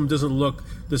home doesn't look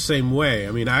the same way.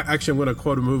 I mean, I'm going to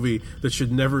quote a movie that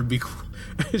should never be.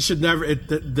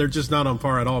 They're just not on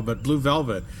par at all. But Blue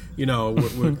Velvet,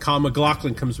 when Kyle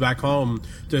MacLachlan comes back home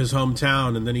to his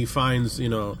hometown, and then he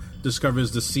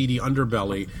discovers the seedy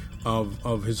underbelly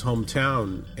of his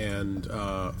hometown, and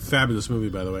fabulous movie,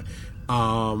 by the way.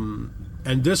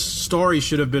 And this story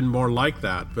should have been more like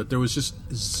that, but there was just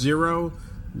zero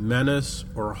menace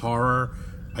or horror.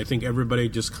 I think everybody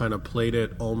just kind of played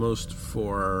it almost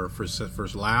for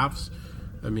laughs.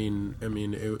 I mean,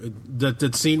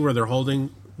 that scene where they're holding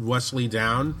Wesley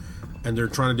down and they're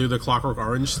trying to do the Clockwork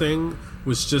Orange thing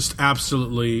was just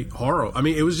absolutely horrible. I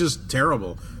mean, it was just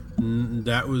terrible.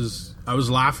 I was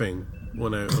laughing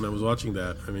when I was watching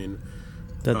that. I mean,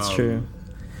 that's true.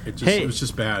 It was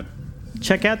just bad.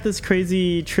 Check out this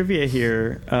crazy trivia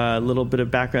here. A little bit of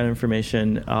background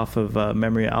information off of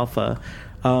Memory Alpha.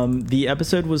 The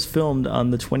episode was filmed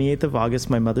on the 28th of August,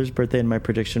 my mother's birthday, and my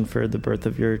prediction for the birth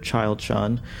of your child,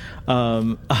 Sean.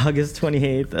 August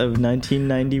 28th of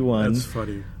 1991. That's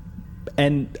funny.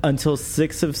 And until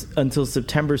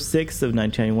September 6th of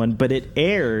 1991, but it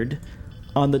aired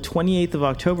on the 28th of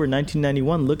October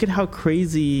 1991. Look at how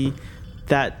crazy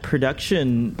that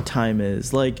production time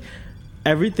is. Like,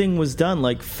 everything was done,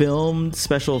 like filmed,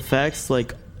 special effects,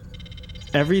 like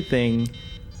everything,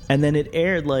 and then it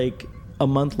aired like a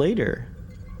month later.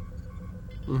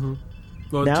 Mm-hmm.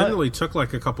 Well, it generally took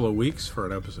like a couple of weeks for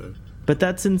an episode. But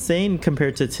that's insane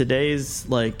compared to today's,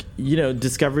 like,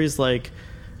 Discovery's like,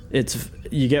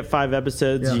 you get 5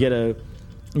 episodes, you get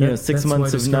 6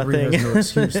 months of nothing.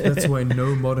 Has no excuse. That's why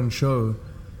no modern show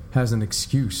has an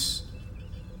excuse.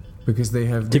 Because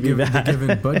they're given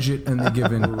budget and they're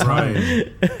given time.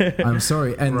 I'm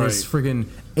sorry. And there's friggin'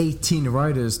 18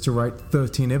 writers to write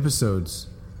 13 episodes.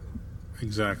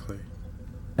 Exactly.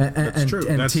 That's true.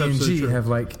 And That's TNG have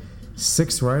like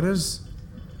 6 writers.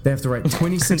 They have to write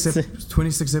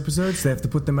 26 episodes. They have to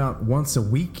put them out once a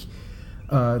week.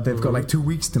 They've got like 2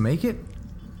 weeks to make it.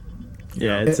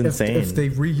 Yeah, it's insane. If they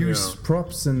reuse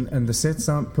props and the sets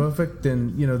aren't perfect,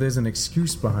 then there's an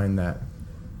excuse behind that.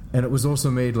 And it was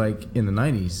also made like in the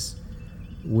 90s.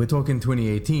 We're talking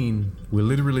 2018. We're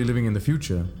literally living in the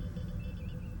future.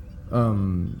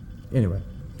 Anyway.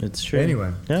 It's true.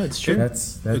 Anyway. No, it's true.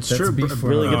 That's true.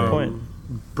 Really good point.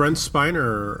 Brent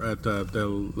Spiner at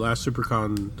the last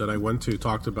SuperCon that I went to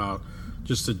talked about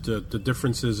just the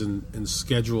differences in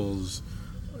schedules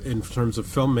in terms of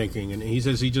filmmaking. And he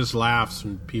says he just laughs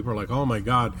and people are like, oh my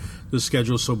God, this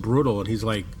schedule's so brutal. And he's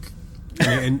like,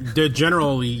 and they're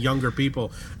generally younger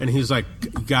people. And he's like,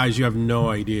 guys, you have no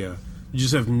idea. You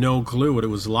just have no clue what it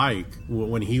was like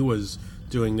when he was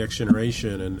doing Next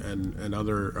Generation and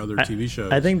other TV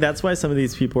shows. I think that's why some of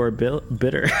these people are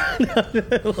bitter. Some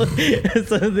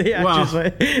of the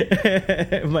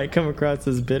actors might come across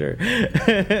as bitter.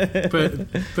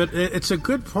 but it's a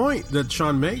good point that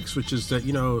Sean makes, which is that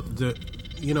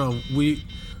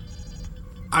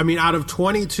out of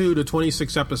 22 to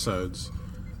 26 episodes,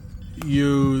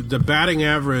 the batting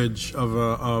average of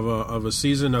a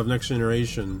season of Next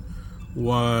Generation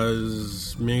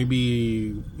was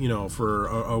maybe, for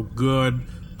a good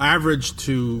average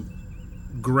to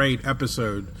great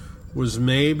episode was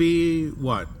maybe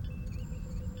what?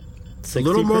 60%? A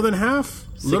little more than half?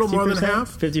 A little more than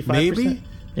half? 55%? Maybe?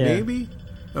 Yeah. Maybe?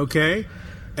 Okay.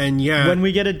 And yeah. When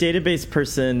we get a database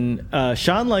person,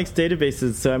 Sean likes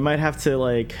databases, so I might have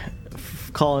to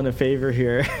call in a favor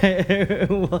here.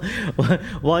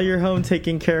 While you're home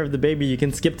taking care of the baby, you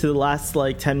can skip to the last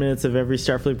 10 minutes of every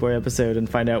Starfleet Boy episode and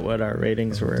find out what our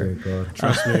ratings were.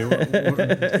 Trust me,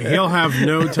 he'll have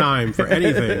no time for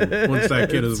anything once that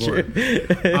kid is born.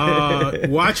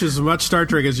 Watch as much Star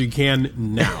Trek as you can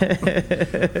now.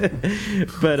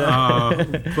 But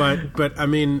I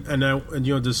mean,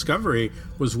 and Discovery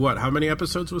was what? How many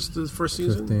episodes was the first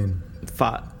season?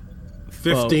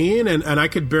 15, and I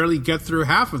could barely get through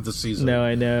half of the season. No,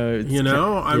 I know.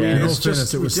 I mean, it's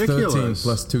just it was ridiculous. 13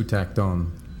 plus 2 tacked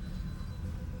on.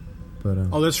 But,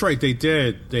 oh, that's right. They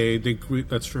did.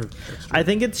 That's true. I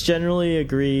think it's generally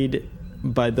agreed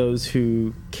by those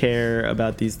who care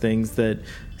about these things that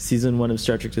season 1 of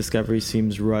Star Trek Discovery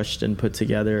seems rushed and put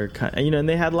together. And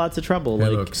they had lots of trouble. Hey,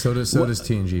 look, so does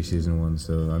TNG season 1.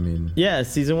 So I mean, yeah,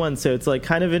 season 1. So it's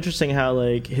kind of interesting how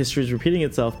history is repeating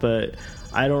itself, but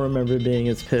I don't remember being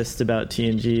as pissed about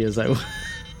TNG as I was.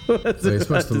 They're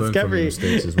supposed to learn from your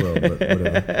mistakes as well, but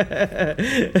whatever.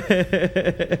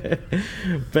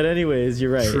 But anyways,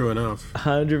 you're right. True enough.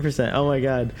 100%. Oh my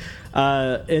god.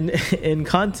 In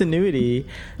continuity,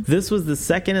 this was the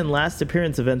second and last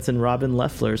appearance of Ensign Robin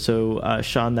Leffler. So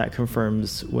Sean, that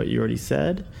confirms what you already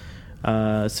said.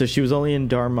 So she was only in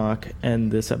Darmok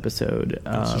and this episode.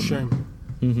 It's a shame.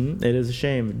 It is a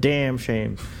shame. Damn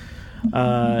shame.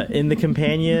 In the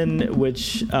companion,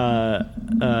 which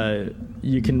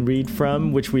you can read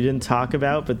from, which we didn't talk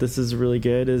about, but this is really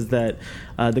good, is that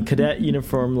the cadet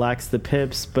uniform lacks the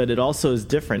pips, but it also is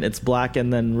different. It's black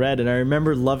and then red, and I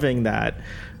remember loving that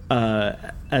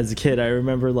as a kid. I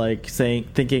remember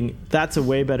thinking that's a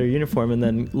way better uniform, and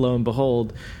then lo and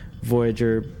behold,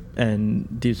 Voyager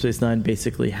and Deep Space Nine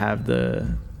basically have they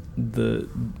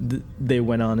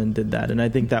went on and did that, and I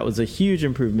think that was a huge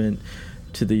improvement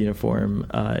to the uniform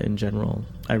in general.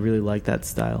 I really like that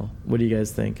style. What do you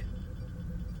guys think?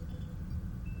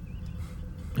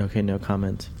 Okay, no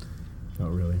comment.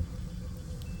 Not really.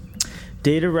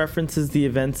 Data references the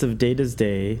events of Data's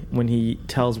Day when he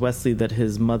tells Wesley that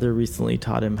his mother recently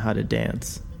taught him how to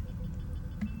dance.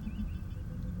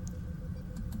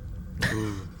 We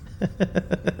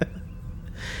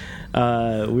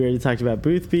already talked about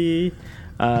Boothby.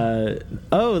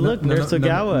 Look, Nurse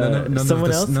Ogawa.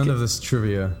 Someone else. None of this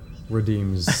trivia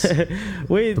redeems.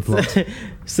 Wait. The plot.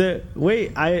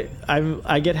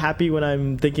 I get happy when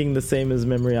I'm thinking the same as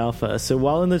Memory Alpha. So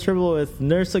while in the triple with,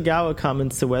 Nurse Ogawa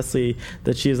comments to Wesley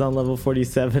that she is on level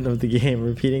 47 of the game,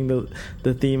 repeating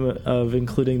the theme of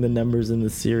including the numbers in the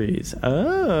series.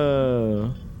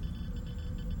 Oh,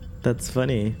 that's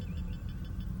funny.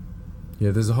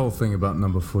 Yeah, there's a whole thing about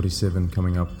number 47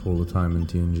 coming up all the time in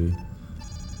TNG.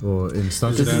 Or in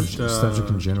Star Trek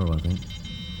in general, I think.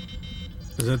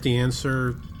 Is that the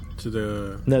answer to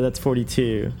the... No, that's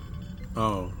 42.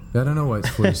 Oh. I don't know why it's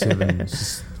 47. It's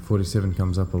just 47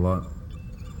 comes up a lot.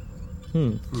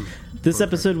 This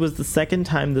episode was the second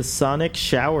time the sonic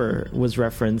shower was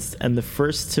referenced and the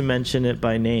first to mention it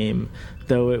by name,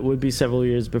 though it would be several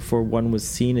years before one was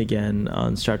seen again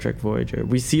on Star Trek Voyager.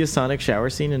 We see a sonic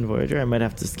shower scene in Voyager. I might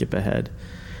have to skip ahead.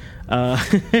 Sorry. I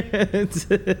think it's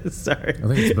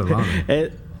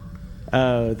B'Elanna.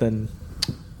 Then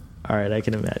all right, I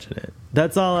can imagine it.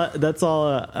 That's all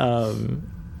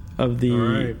of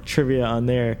the trivia on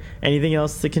there. Anything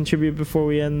else to contribute before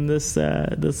we end this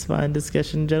fine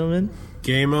discussion, gentlemen?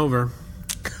 Game over.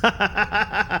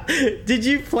 Did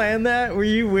you plan that? Were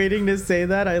you waiting to say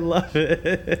that? I love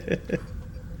it.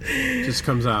 Just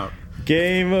comes out.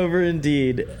 Game over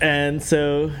indeed. And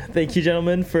so thank you,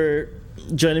 gentlemen, for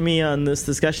joining me on this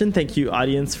discussion. Thank you,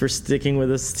 audience, for sticking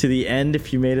with us to the end.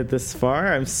 If you made it this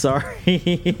far, I'm sorry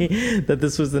that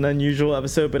this was an unusual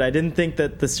episode, but I didn't think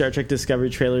that the Star Trek Discovery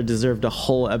trailer deserved a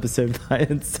whole episode by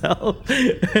itself.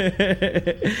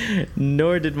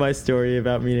 Nor did my story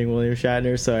about meeting William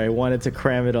Shatner, so I wanted to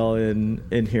cram it all in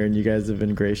here, and you guys have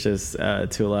been gracious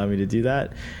to allow me to do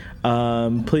that.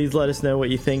 Please let us know what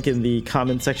you think in the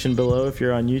comment section below if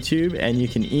you're on YouTube, and you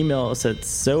can email us at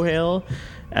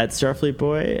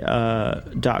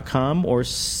sohail@starfleetboy.com or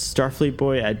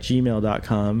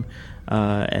starfleetboy@gmail.com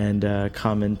and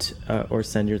comment or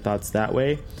send your thoughts that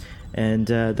way. And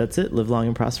that's it. Live long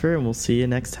and prosper, and we'll see you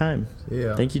next time.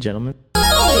 Yeah. Thank you, gentlemen.